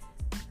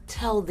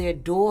 tell their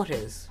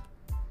daughters,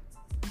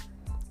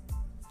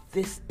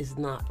 this is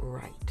not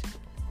right.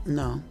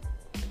 No.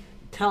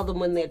 Tell them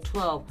when they're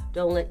 12,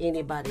 don't let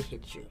anybody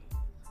hit you.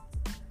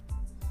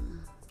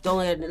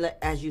 Don't let,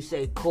 as you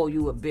say, call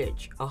you a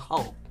bitch, a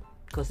hoe,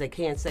 because they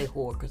can't say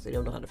whore because they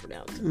don't know how to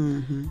pronounce it.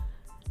 Mm-hmm.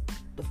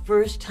 The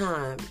first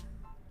time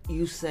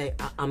you say,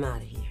 I'm out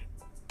of here.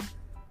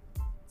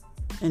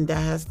 And that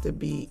has to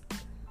be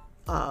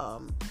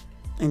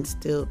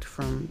instilled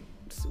from,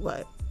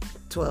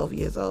 12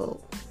 years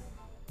old?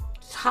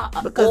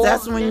 Because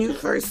that's when you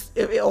first,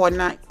 if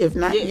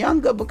not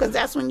younger, because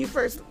that's when you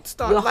first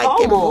start your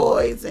liking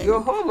hormones, boys. And your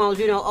hormones,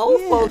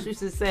 old folks used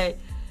to say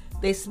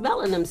they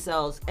smelling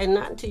themselves, and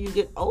not until you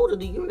get older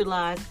do you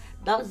realize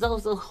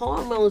those are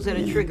hormones that are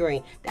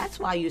triggering. That's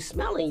why you're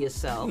smelling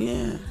yourself.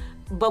 Yeah.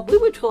 But we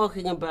were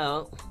talking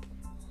about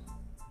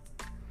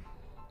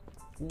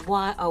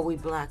why are we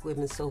black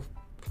women so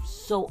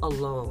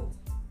alone?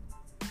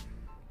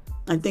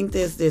 I think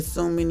there's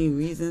so many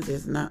reasons.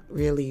 There's not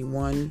really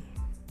one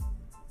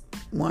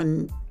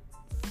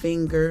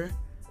finger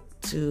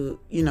to,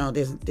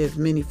 there's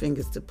many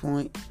fingers to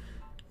point,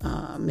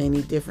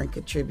 many different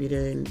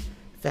contributing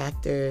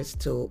factors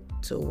to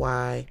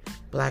why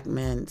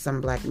some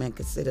black men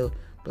consider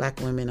black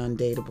women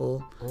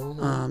undateable.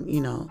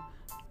 Mm-hmm.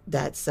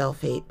 That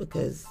self-hate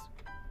because,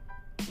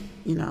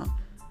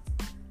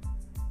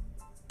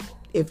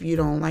 if you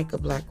don't like a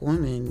black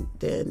woman,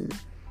 then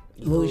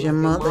who's your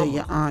mother,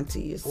 your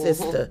auntie, your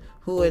sister?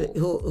 Who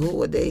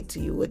are they to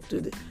you? What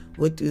do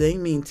they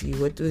mean to you?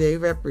 What do they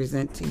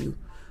represent to you?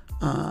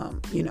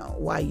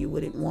 Why you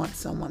wouldn't want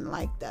someone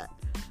like that.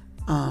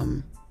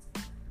 And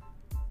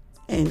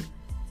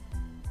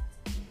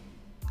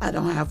I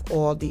don't have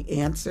all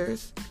the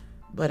answers,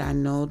 but I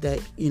know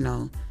that,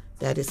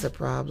 that it's a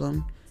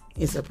problem.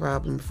 It's a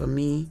problem for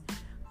me.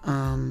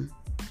 All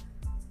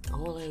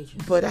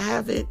ages. But I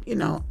haven't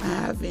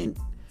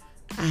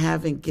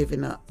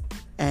given up.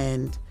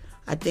 And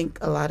I think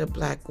a lot of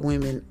black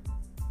women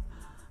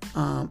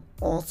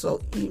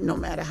also, no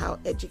matter how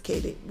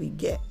educated we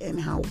get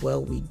and how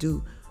well we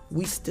do,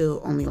 we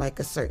still only like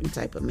a certain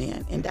type of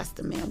man. And that's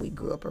the man we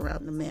grew up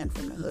around, the man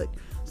from the hood.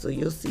 So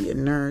you'll see a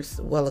nurse,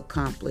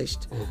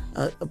 well-accomplished,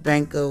 a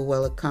banker,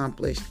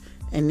 well-accomplished,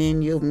 and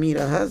then you'll meet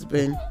a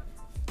husband,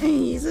 and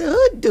he's a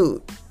hood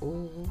dude.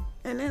 Mm-hmm.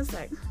 And it's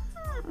like,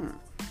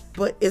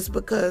 But it's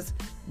because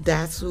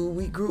that's who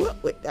we grew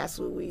up with. That's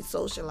who we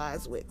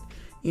socialized with.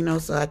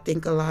 So I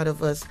think a lot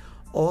of us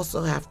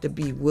also have to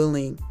be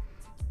willing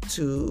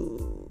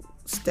to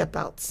step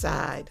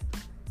outside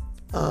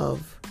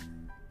of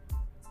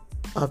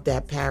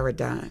that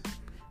paradigm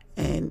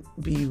and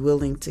be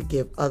willing to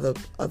give other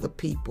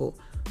people,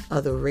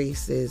 other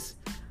races,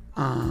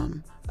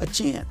 a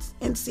chance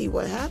and see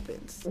what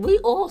happens. We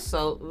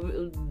also,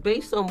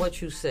 based on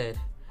what you said,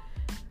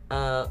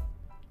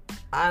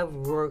 I've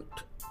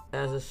worked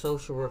as a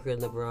social worker in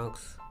the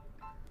Bronx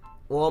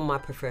all my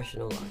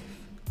professional life.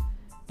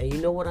 And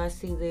you know what I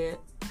see there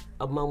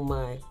among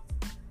my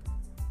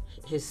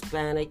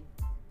Hispanic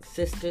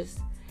sisters?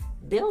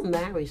 They'll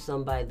marry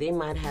somebody. They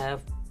might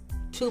have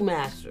 2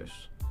 masters,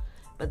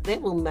 but they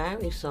will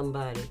marry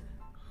somebody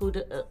who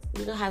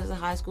has a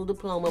high school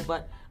diploma,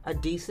 but a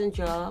decent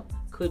job.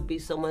 Could be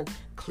someone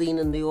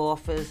cleaning the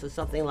office or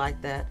something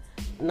like that.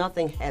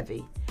 Nothing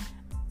heavy.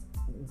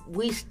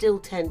 We still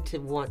tend to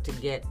want to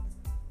get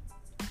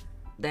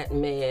that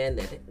man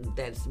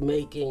that's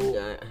making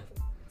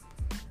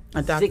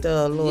a doctor,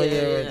 a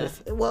lawyer.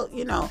 Yeah. Well,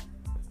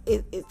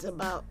 it's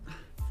about,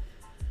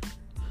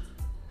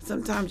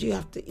 sometimes you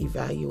have to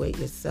evaluate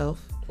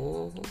yourself.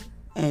 Mm-hmm.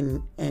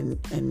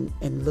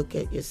 And look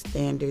at your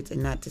standards,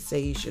 and not to say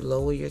you should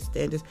lower your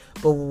standards,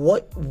 but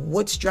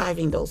what's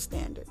driving those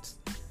standards?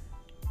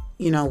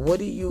 Who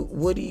are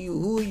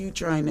you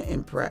trying to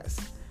impress?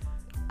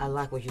 I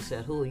like what you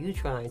said. Who are you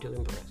trying to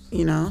impress?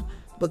 You know,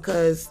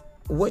 because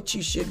what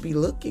you should be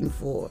looking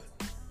for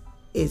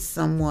is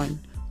someone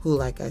who,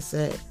 like I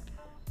said,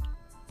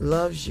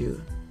 loves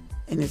you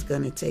and is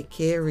going to take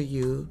care of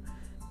you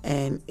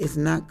and is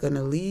not going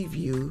to leave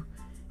you,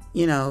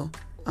 you know,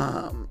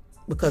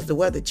 because the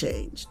weather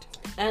changed.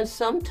 And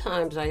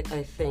sometimes I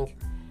think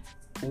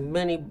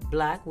many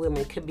black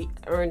women could be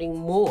earning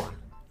more.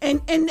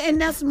 And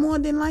that's more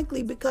than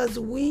likely because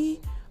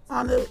we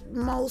are the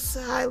most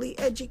highly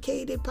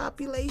educated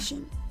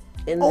population.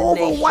 In the Over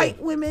nation. white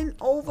women,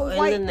 over In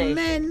white the nation.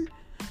 men,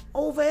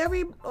 over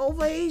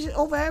Asian,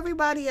 over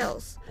everybody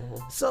else.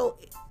 So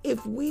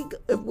if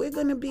we're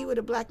gonna be with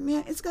a black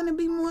man, it's gonna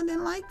be more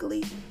than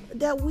likely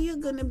that we are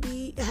gonna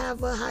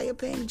have a higher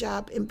paying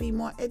job and be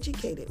more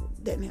educated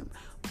than him.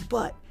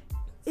 But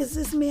is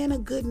this man a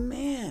good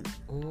man?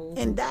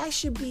 And that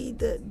should be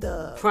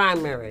the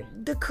Primary.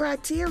 the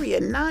criteria,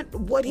 not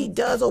what he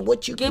does or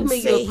what you Give can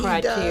me say your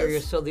criteria he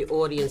does. so the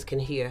audience can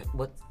hear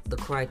what the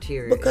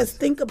criteria Because is.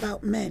 think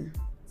about men.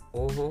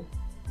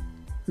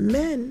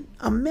 Men,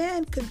 a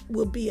man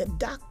will be a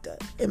doctor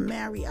and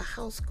marry a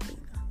house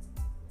cleaner.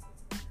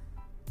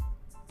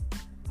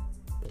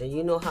 And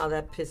you know how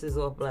that pisses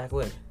off black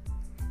women.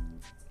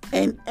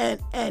 And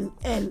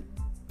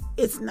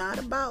it's not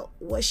about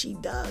what she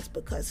does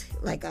because,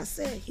 like I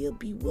said, he'll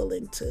be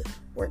willing to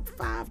work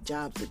 5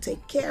 jobs to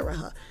take care of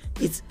her.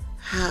 It's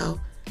how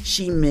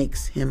she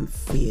makes him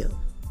feel.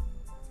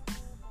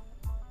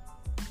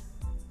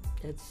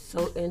 It's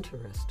so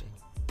interesting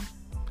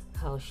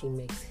how she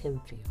makes him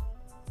feel.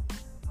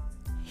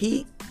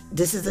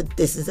 This is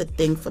a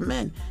thing for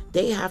men.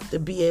 They have to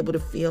be able to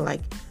feel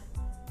like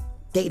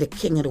they the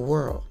king of the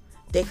world.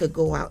 They could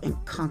go out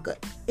and conquer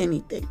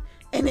anything.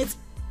 And it's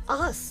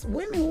us,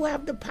 women, who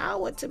have the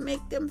power to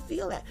make them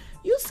feel that.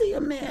 You see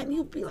a man,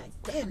 you be like,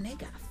 damn, they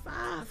got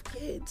 5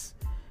 kids.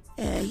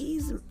 And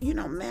he's,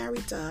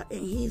 married to her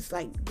and he's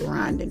like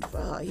grinding for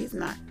her. He's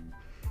not,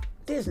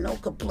 there's no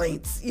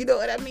complaints. You know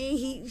what I mean?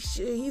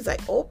 He's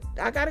like, oh,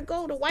 I gotta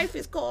go. The wife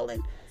is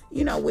calling.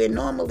 Where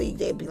normally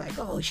they'd be like,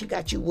 oh, she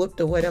got you whooped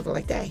or whatever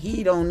like that.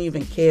 He don't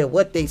even care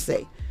what they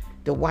say.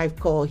 The wife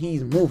called,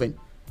 he's moving.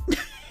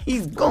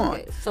 He's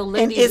gone. Okay, so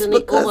ladies in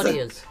the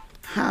audience,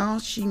 how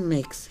she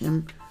makes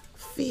him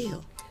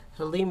feel.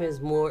 Halima is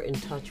more in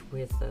touch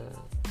with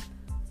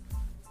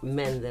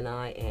men than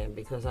I am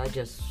because I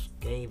just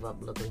gave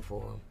up looking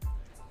for them.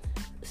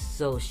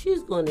 So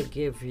she's going to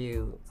give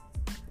you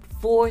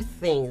 4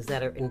 things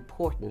that are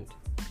important.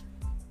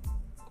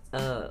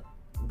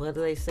 But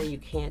they say you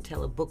can't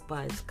tell a book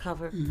by its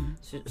cover.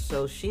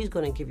 So she's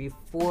going to give you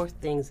 4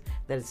 things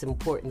that it's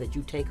important that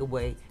you take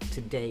away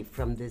today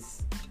from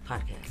this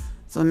podcast.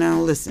 So now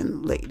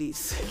listen,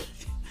 ladies.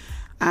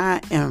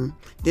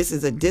 This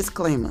is a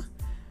disclaimer.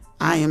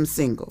 I am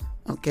single,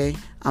 okay?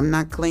 I'm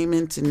not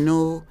claiming to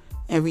know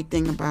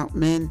everything about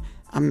men.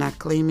 I'm not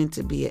claiming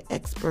to be an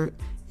expert,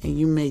 and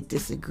you may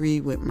disagree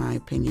with my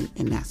opinion,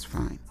 and that's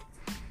fine.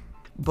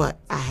 But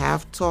I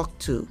have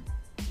talked to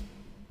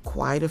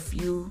quite a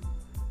few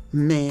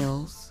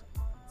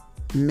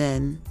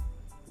men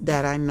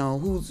that I know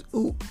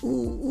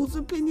whose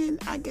opinion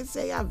I can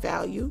say I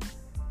value.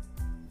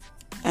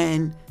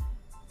 And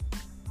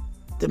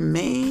the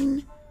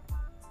main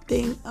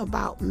thing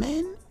about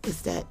men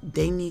is that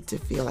they need to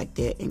feel like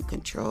they're in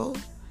control,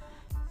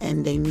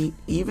 and they need,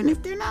 even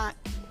if they're not,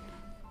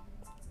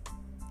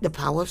 the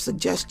power of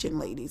suggestion,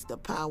 ladies, the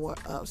power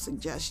of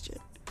suggestion.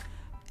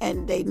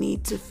 And they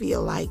need to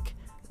feel like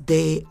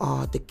they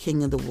are the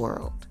king of the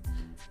world.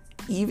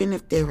 Even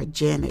if they're a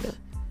janitor,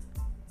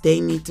 they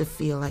need to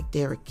feel like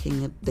they're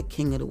the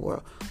king of the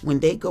world. When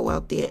they go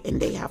out there and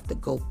they have to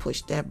go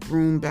push that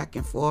broom back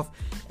and forth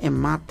and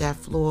mop that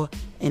floor,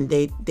 and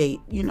they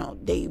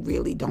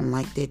really don't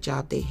like their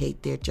job, they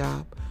hate their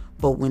job.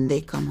 But when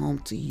they come home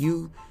to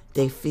you,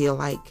 they feel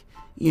like,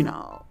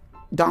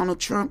 Donald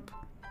Trump.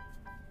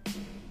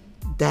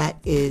 That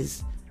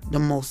is the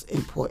most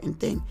important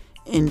thing.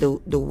 And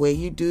the way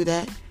you do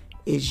that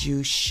is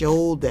you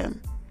show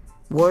them.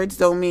 Words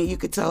don't mean, you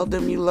could tell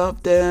them you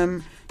love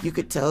them. You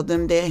could tell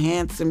them they're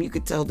handsome. You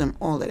could tell them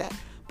all of that.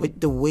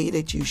 But the way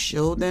that you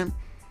show them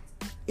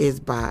is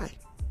by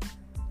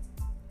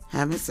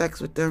having sex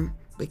with them,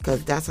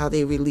 because that's how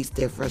they release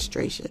their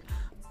frustration.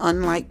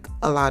 Unlike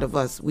a lot of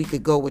us, we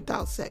could go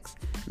without sex.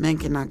 Men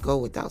cannot go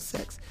without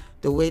sex.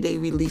 The way they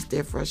release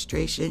their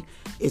frustration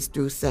is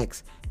through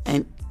sex.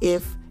 And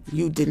if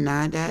you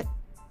deny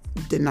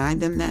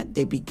them that,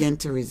 they begin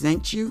to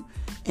resent you,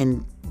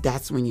 and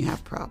that's when you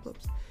have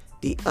problems.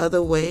 The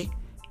other way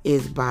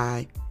is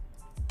by,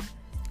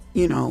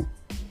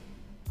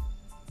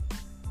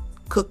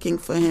 cooking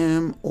for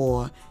him,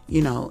 or,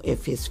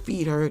 if his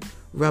feet hurt,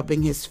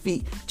 rubbing his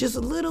feet. Just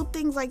little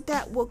things like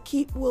that will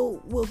keep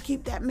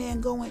that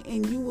man going,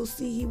 and you will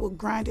see he will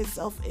grind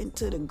himself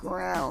into the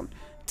ground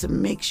to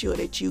make sure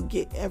that you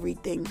get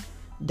everything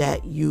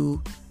that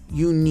you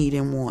need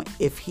and want.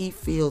 If he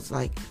feels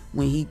like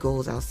when he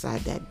goes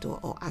outside that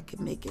door, oh, I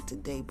can make it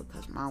today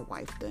because my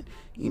wife done,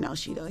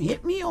 she done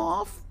hit me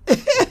off.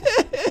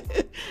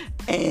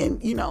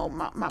 and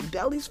my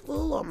belly's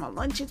full or my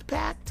lunch is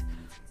packed,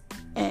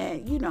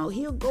 and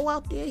he'll go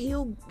out there,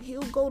 he'll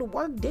go to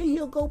work, then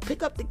he'll go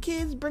pick up the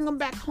kids, bring them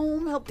back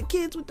home, help the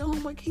kids with the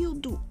homework. He'll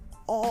do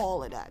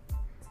all of that.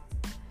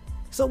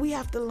 So we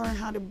have to learn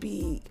how to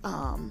be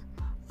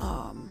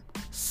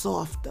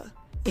softer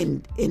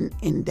in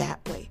that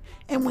way.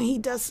 And when he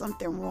does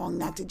something wrong,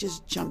 not to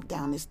just jump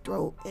down his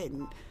throat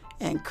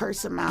and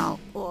curse him out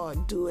or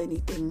do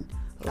anything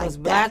like As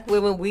that. black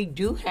women, we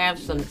do have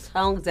some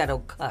tongues that'll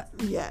cut.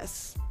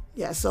 Yes.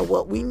 Yeah, so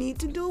what we need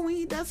to do when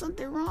he does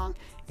something wrong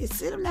is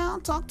sit him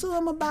down, talk to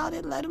him about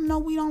it, let him know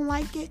we don't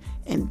like it,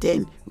 and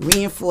then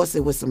reinforce it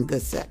with some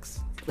good sex.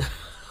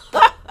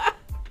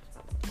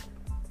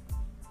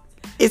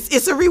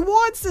 It's a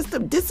reward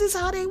system. This is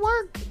how they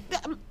work.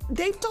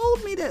 They've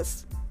told me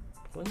this.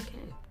 Okay.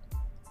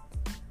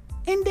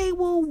 And they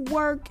will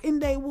work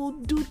and they will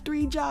do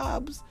 3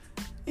 jobs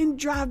and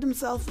drive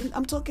themselves. And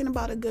I'm talking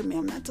about a good man.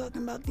 I'm not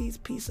talking about these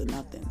piece of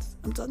nothings.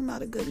 I'm talking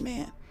about a good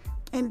man.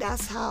 And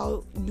that's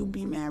how you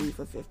be married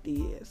for 50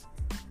 years.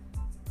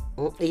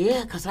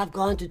 Yeah, because I've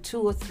gone to 2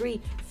 or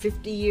 3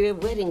 50-year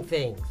wedding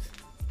things.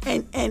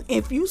 And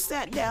if you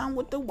sat down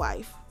with the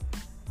wife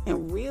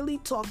and really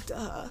talked to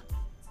her,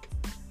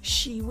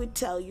 she would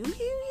tell you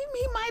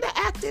he might have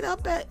acted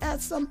up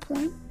at some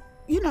point,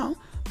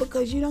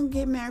 because you don't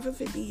get married for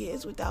 50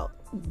 years without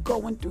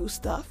going through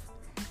stuff,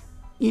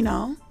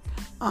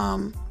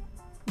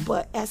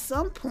 but at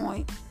some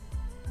point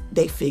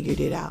they figured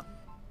it out.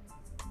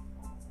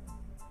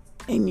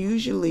 And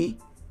usually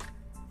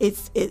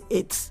it's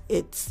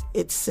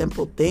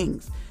simple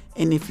things.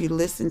 And if you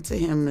listen to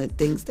him, the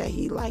things that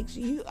he likes,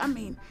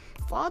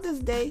 Father's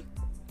Day,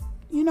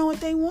 you know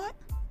what they want?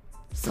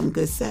 Some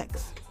good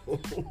sex.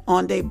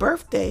 On their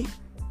birthday,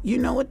 you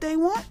know what they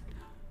want?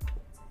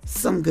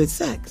 Some good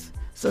sex.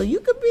 So you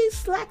could be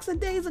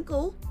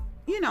lackadaisical,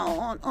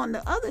 on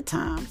the other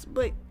times,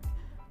 but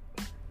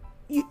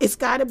it's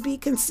got to be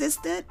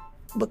consistent,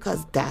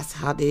 because that's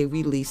how they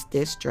release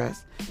their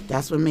stress.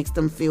 That's what makes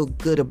them feel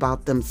good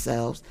about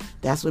themselves.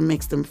 That's what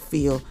makes them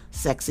feel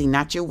sexy,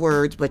 not your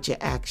words, but your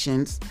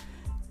actions.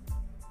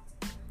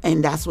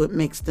 And that's what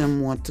makes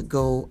them want to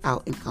go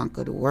out and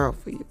conquer the world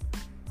for you.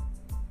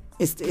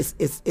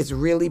 It's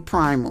really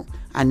primal.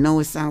 I know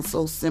it sounds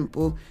so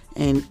simple,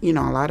 and a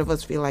lot of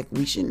us feel like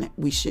we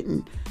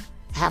shouldn't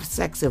have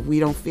sex if we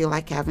don't feel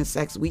like having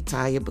sex. We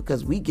tired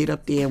because we get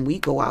up there and we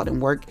go out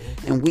and work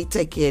and we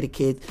take care of the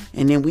kids,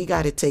 and then we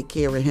got to take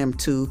care of him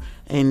too,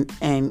 and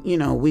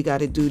we got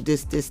to do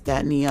this,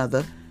 that, and the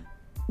other.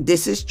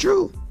 This is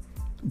true,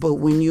 but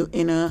when you're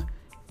in a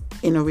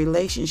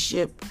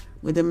relationship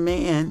with a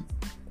man,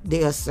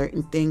 there are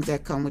certain things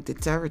that come with the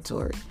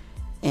territory,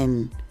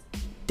 and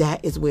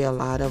that is where a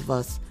lot of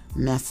us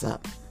mess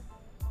up.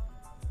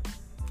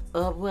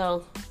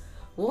 Well,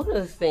 one of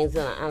the things,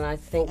 and I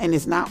think... And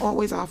it's not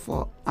always our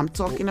fault. I'm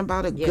talking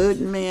about a good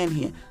man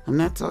here. I'm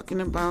not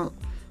talking about,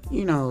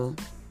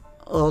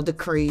 all the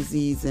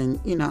crazies.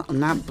 And, I'm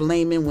not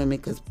blaming women,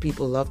 because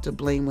people love to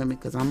blame women,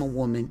 because I'm a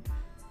woman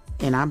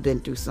and I've been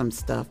through some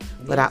stuff.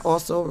 But I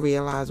also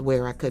realized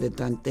where I could have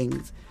done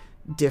things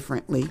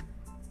differently,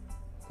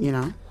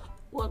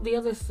 Well, the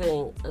other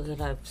thing that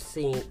I've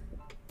seen...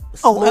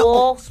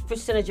 Small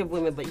percentage of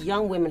women, but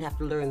young women have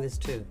to learn this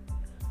too.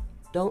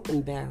 Don't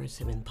embarrass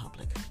him in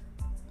public.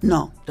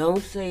 No.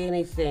 Don't say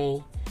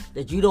anything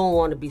that you don't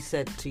want to be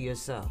said to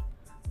yourself.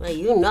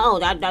 Well,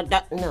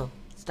 that. No,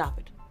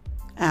 stop it.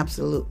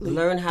 Absolutely.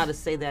 Learn how to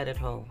say that at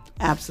home.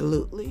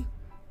 Absolutely.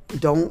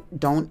 Don't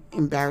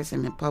embarrass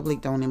him in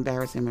public. Don't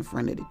embarrass him in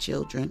front of the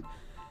children.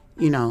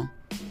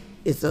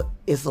 It's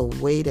a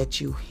way that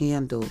you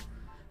handle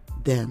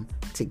them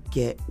to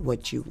get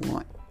what you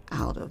want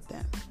out of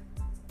them.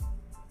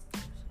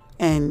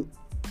 And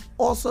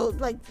also,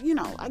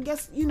 I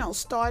guess,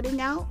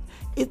 starting out,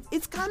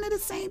 it's kind of the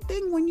same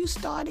thing when you're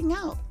starting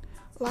out.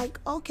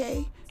 Like,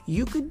 okay,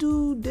 you could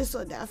do this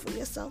or that for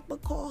yourself,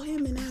 but call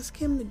him and ask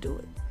him to do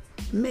it.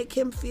 Make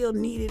him feel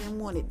needed and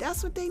wanted.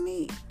 That's what they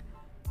need.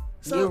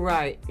 So, You're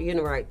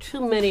right.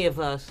 Too many of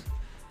us,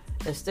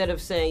 instead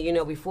of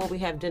saying, before we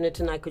have dinner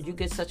tonight, could you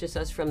get such and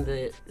such from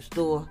the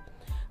store?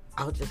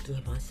 I'll just do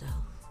it myself.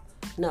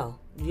 No.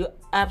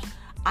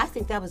 I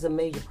think that was a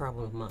major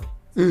problem of mine.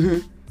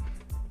 Mm-hmm.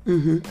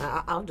 Mm-hmm.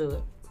 I'll do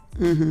it.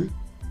 Mm-hmm.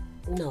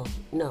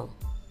 No.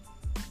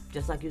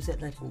 Just like you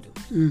said, let him do it.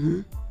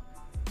 Mm-hmm.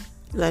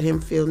 Let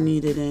him feel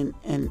needed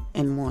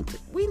and wanted.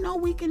 We know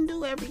we can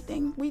do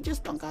everything. We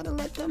just don't gotta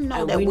let them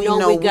know and that we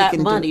know we got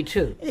can money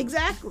do. too.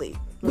 Exactly.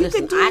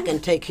 Listen, I can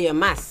take care of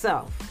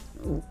myself.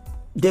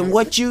 Then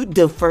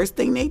the first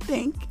thing they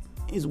think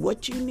is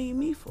what you need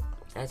me for.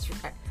 That's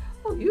right.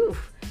 Oh,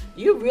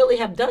 you really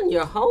have done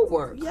your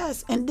homework.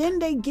 Yes, and then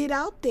they get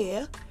out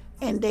there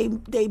and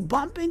they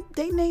bumping.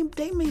 They may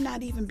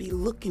not even be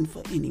looking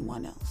for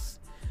anyone else,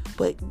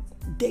 but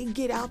they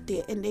get out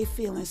there and they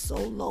feeling so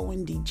low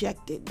and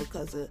dejected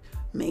because of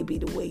maybe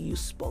the way you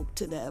spoke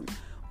to them,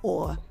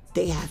 or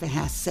they haven't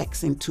had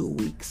sex in 2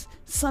 weeks.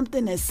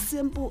 Something as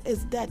simple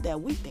as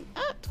that we think,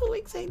 2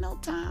 weeks ain't no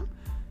time.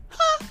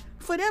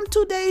 For for them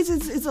 2 days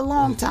is a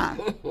long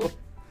time.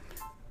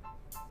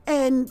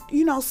 And,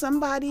 you know,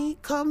 somebody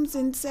comes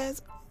and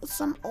says,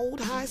 some old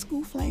high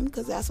school flame,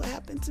 because that's what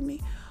happened to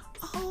me.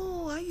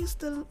 Oh,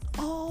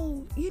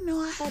 you know,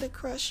 I had a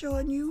crush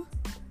on you.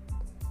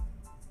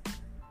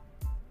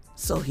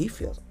 So he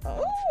feels,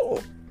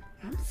 oh,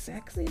 I'm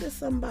sexy to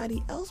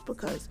somebody else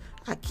because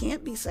I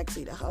can't be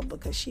sexy to her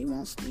because she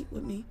won't sleep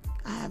with me.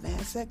 I haven't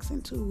had sex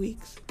in 2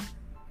 weeks.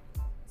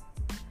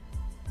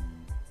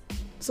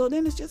 So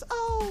then it's just,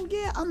 oh,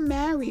 yeah, I'm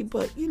married,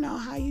 but, you know,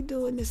 how you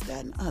doing, this,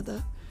 that, and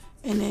other.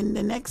 And then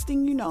the next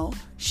thing you know,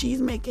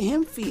 she's making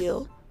him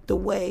feel the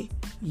way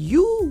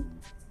you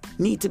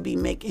need to be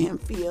making him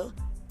feel.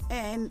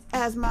 And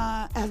as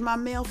my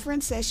male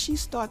friend says, she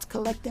starts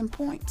collecting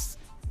points.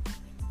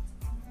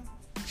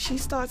 She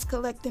starts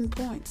collecting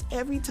points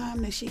every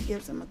time that she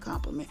gives him a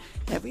compliment,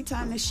 every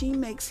time that she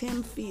makes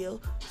him feel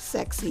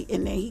sexy,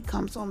 and then he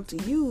comes home to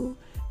you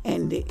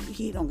and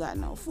he don't got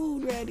no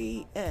food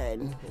ready,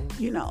 and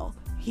you know,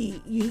 he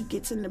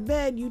gets in the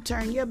bed, you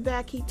turn your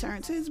back, he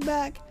turns his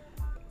back.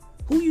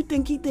 Who you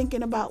think he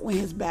thinking about when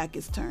his back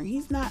is turned?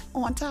 He's not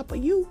on top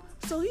of you,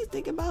 so he's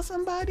thinking about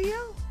somebody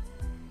else.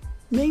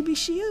 Maybe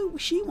she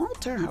won't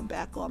turn her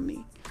back on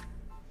me.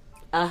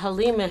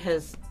 Halima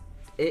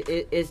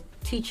is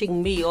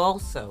teaching me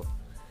also,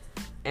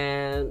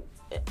 and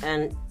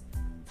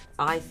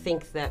I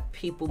think that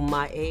people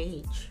my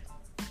age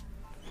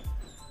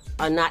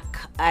are not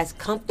as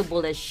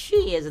comfortable as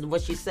she is, and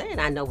what she's saying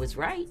I know is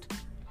right,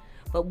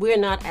 but we're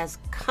not as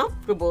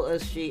comfortable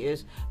as she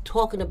is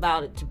talking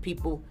about it to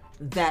people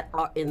that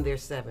are in their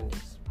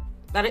 70s,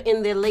 that are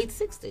in their late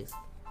 60s.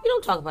 We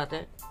don't talk about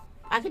that.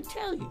 I can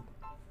tell you.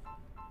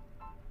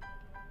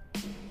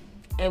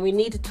 And we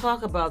need to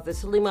talk about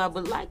this. Halima, I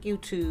would like you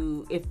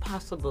to, if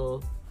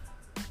possible,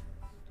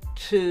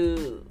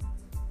 to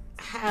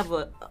have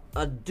a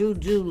do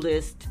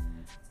list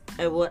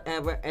and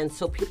whatever, and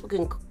so people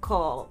can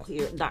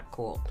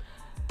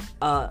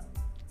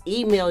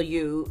email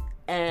you,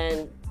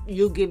 and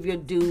you give your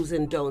do's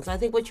and don'ts. I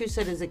think what you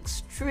said is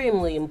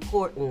extremely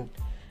important.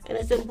 And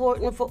it's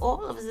important for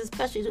all of us,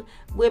 especially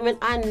women.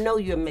 I know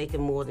you're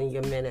making more than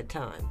your men at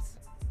times.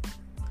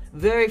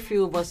 Very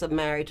few of us are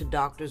married to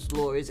doctors,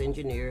 lawyers,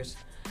 engineers.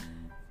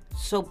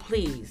 So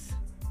please,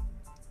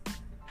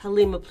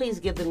 Halima, please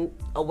give them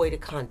a way to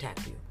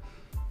contact you.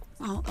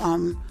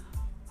 Halima,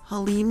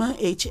 Halima,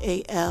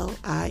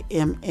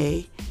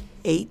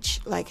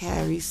 H like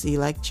Harry, C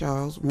like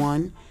Charles,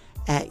 1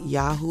 at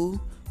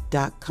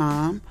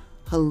yahoo.com.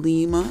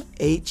 Halima,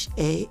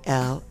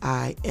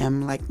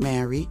 Halim like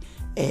Mary,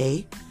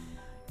 A,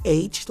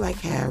 H like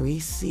Harry,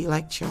 C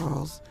like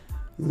Charles,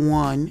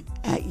 1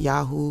 at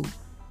yahoo.com.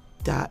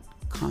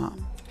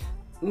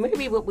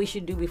 Maybe what we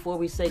should do before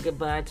we say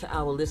goodbye to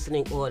our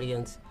listening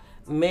audience,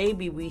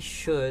 maybe we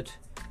should,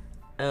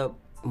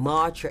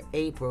 March or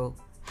April,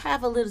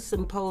 have a little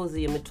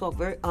symposium and talk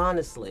very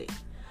honestly,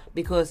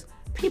 because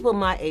people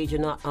my age are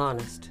not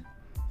honest.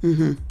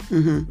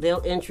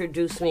 They'll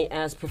introduce me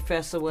as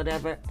professor,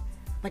 whatever,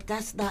 but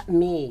that's not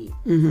me.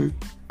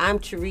 I'm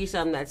Teresa.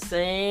 I'm that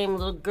same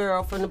little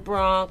girl from the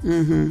Bronx,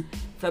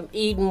 from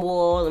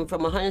Edenwald, and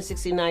from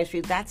 169th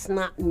Street. That's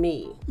not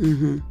me.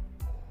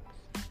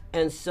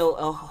 And so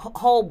a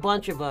whole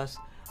bunch of us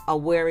are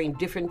wearing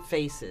different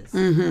faces.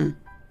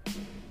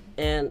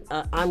 And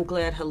I'm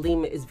glad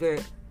Halima is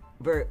very,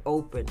 very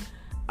open.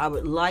 I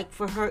would like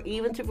for her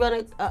even to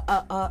run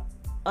a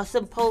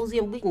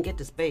symposium. We can get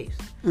the space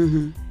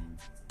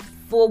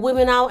for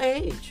women our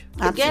age.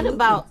 Forget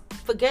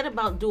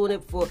about doing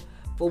it for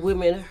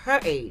women her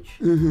age,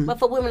 but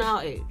for women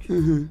our age.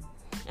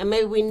 And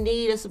maybe we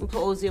need a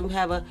symposium,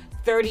 have a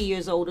 30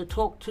 years old to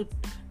talk to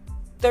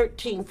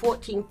 13,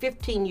 14,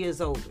 15 years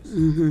old.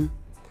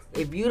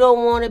 If you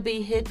don't want to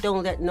be hit,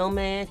 don't let no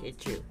man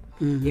hit you.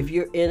 If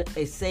you're in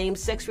a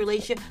same-sex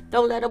relationship,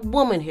 don't let a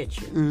woman hit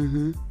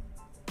you.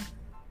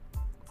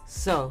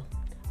 So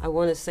I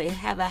want to say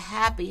have a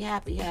happy,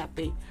 happy,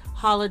 happy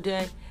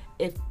holiday.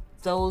 If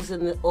those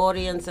in the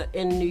audience are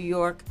in New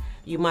York,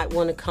 you might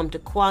want to come to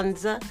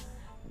Kwanzaa,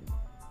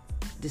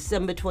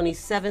 December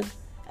 27th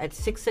at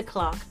 6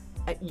 o'clock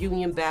at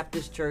Union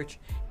Baptist Church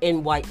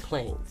in White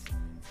Plains.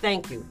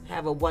 Thank you.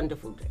 Have a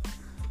wonderful day.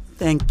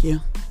 Thank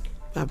you.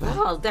 Bye-bye.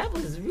 Oh, that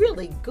was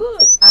really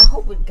good. I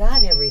hope it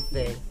got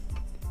everything.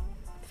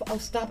 I'll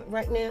stop it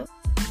right now.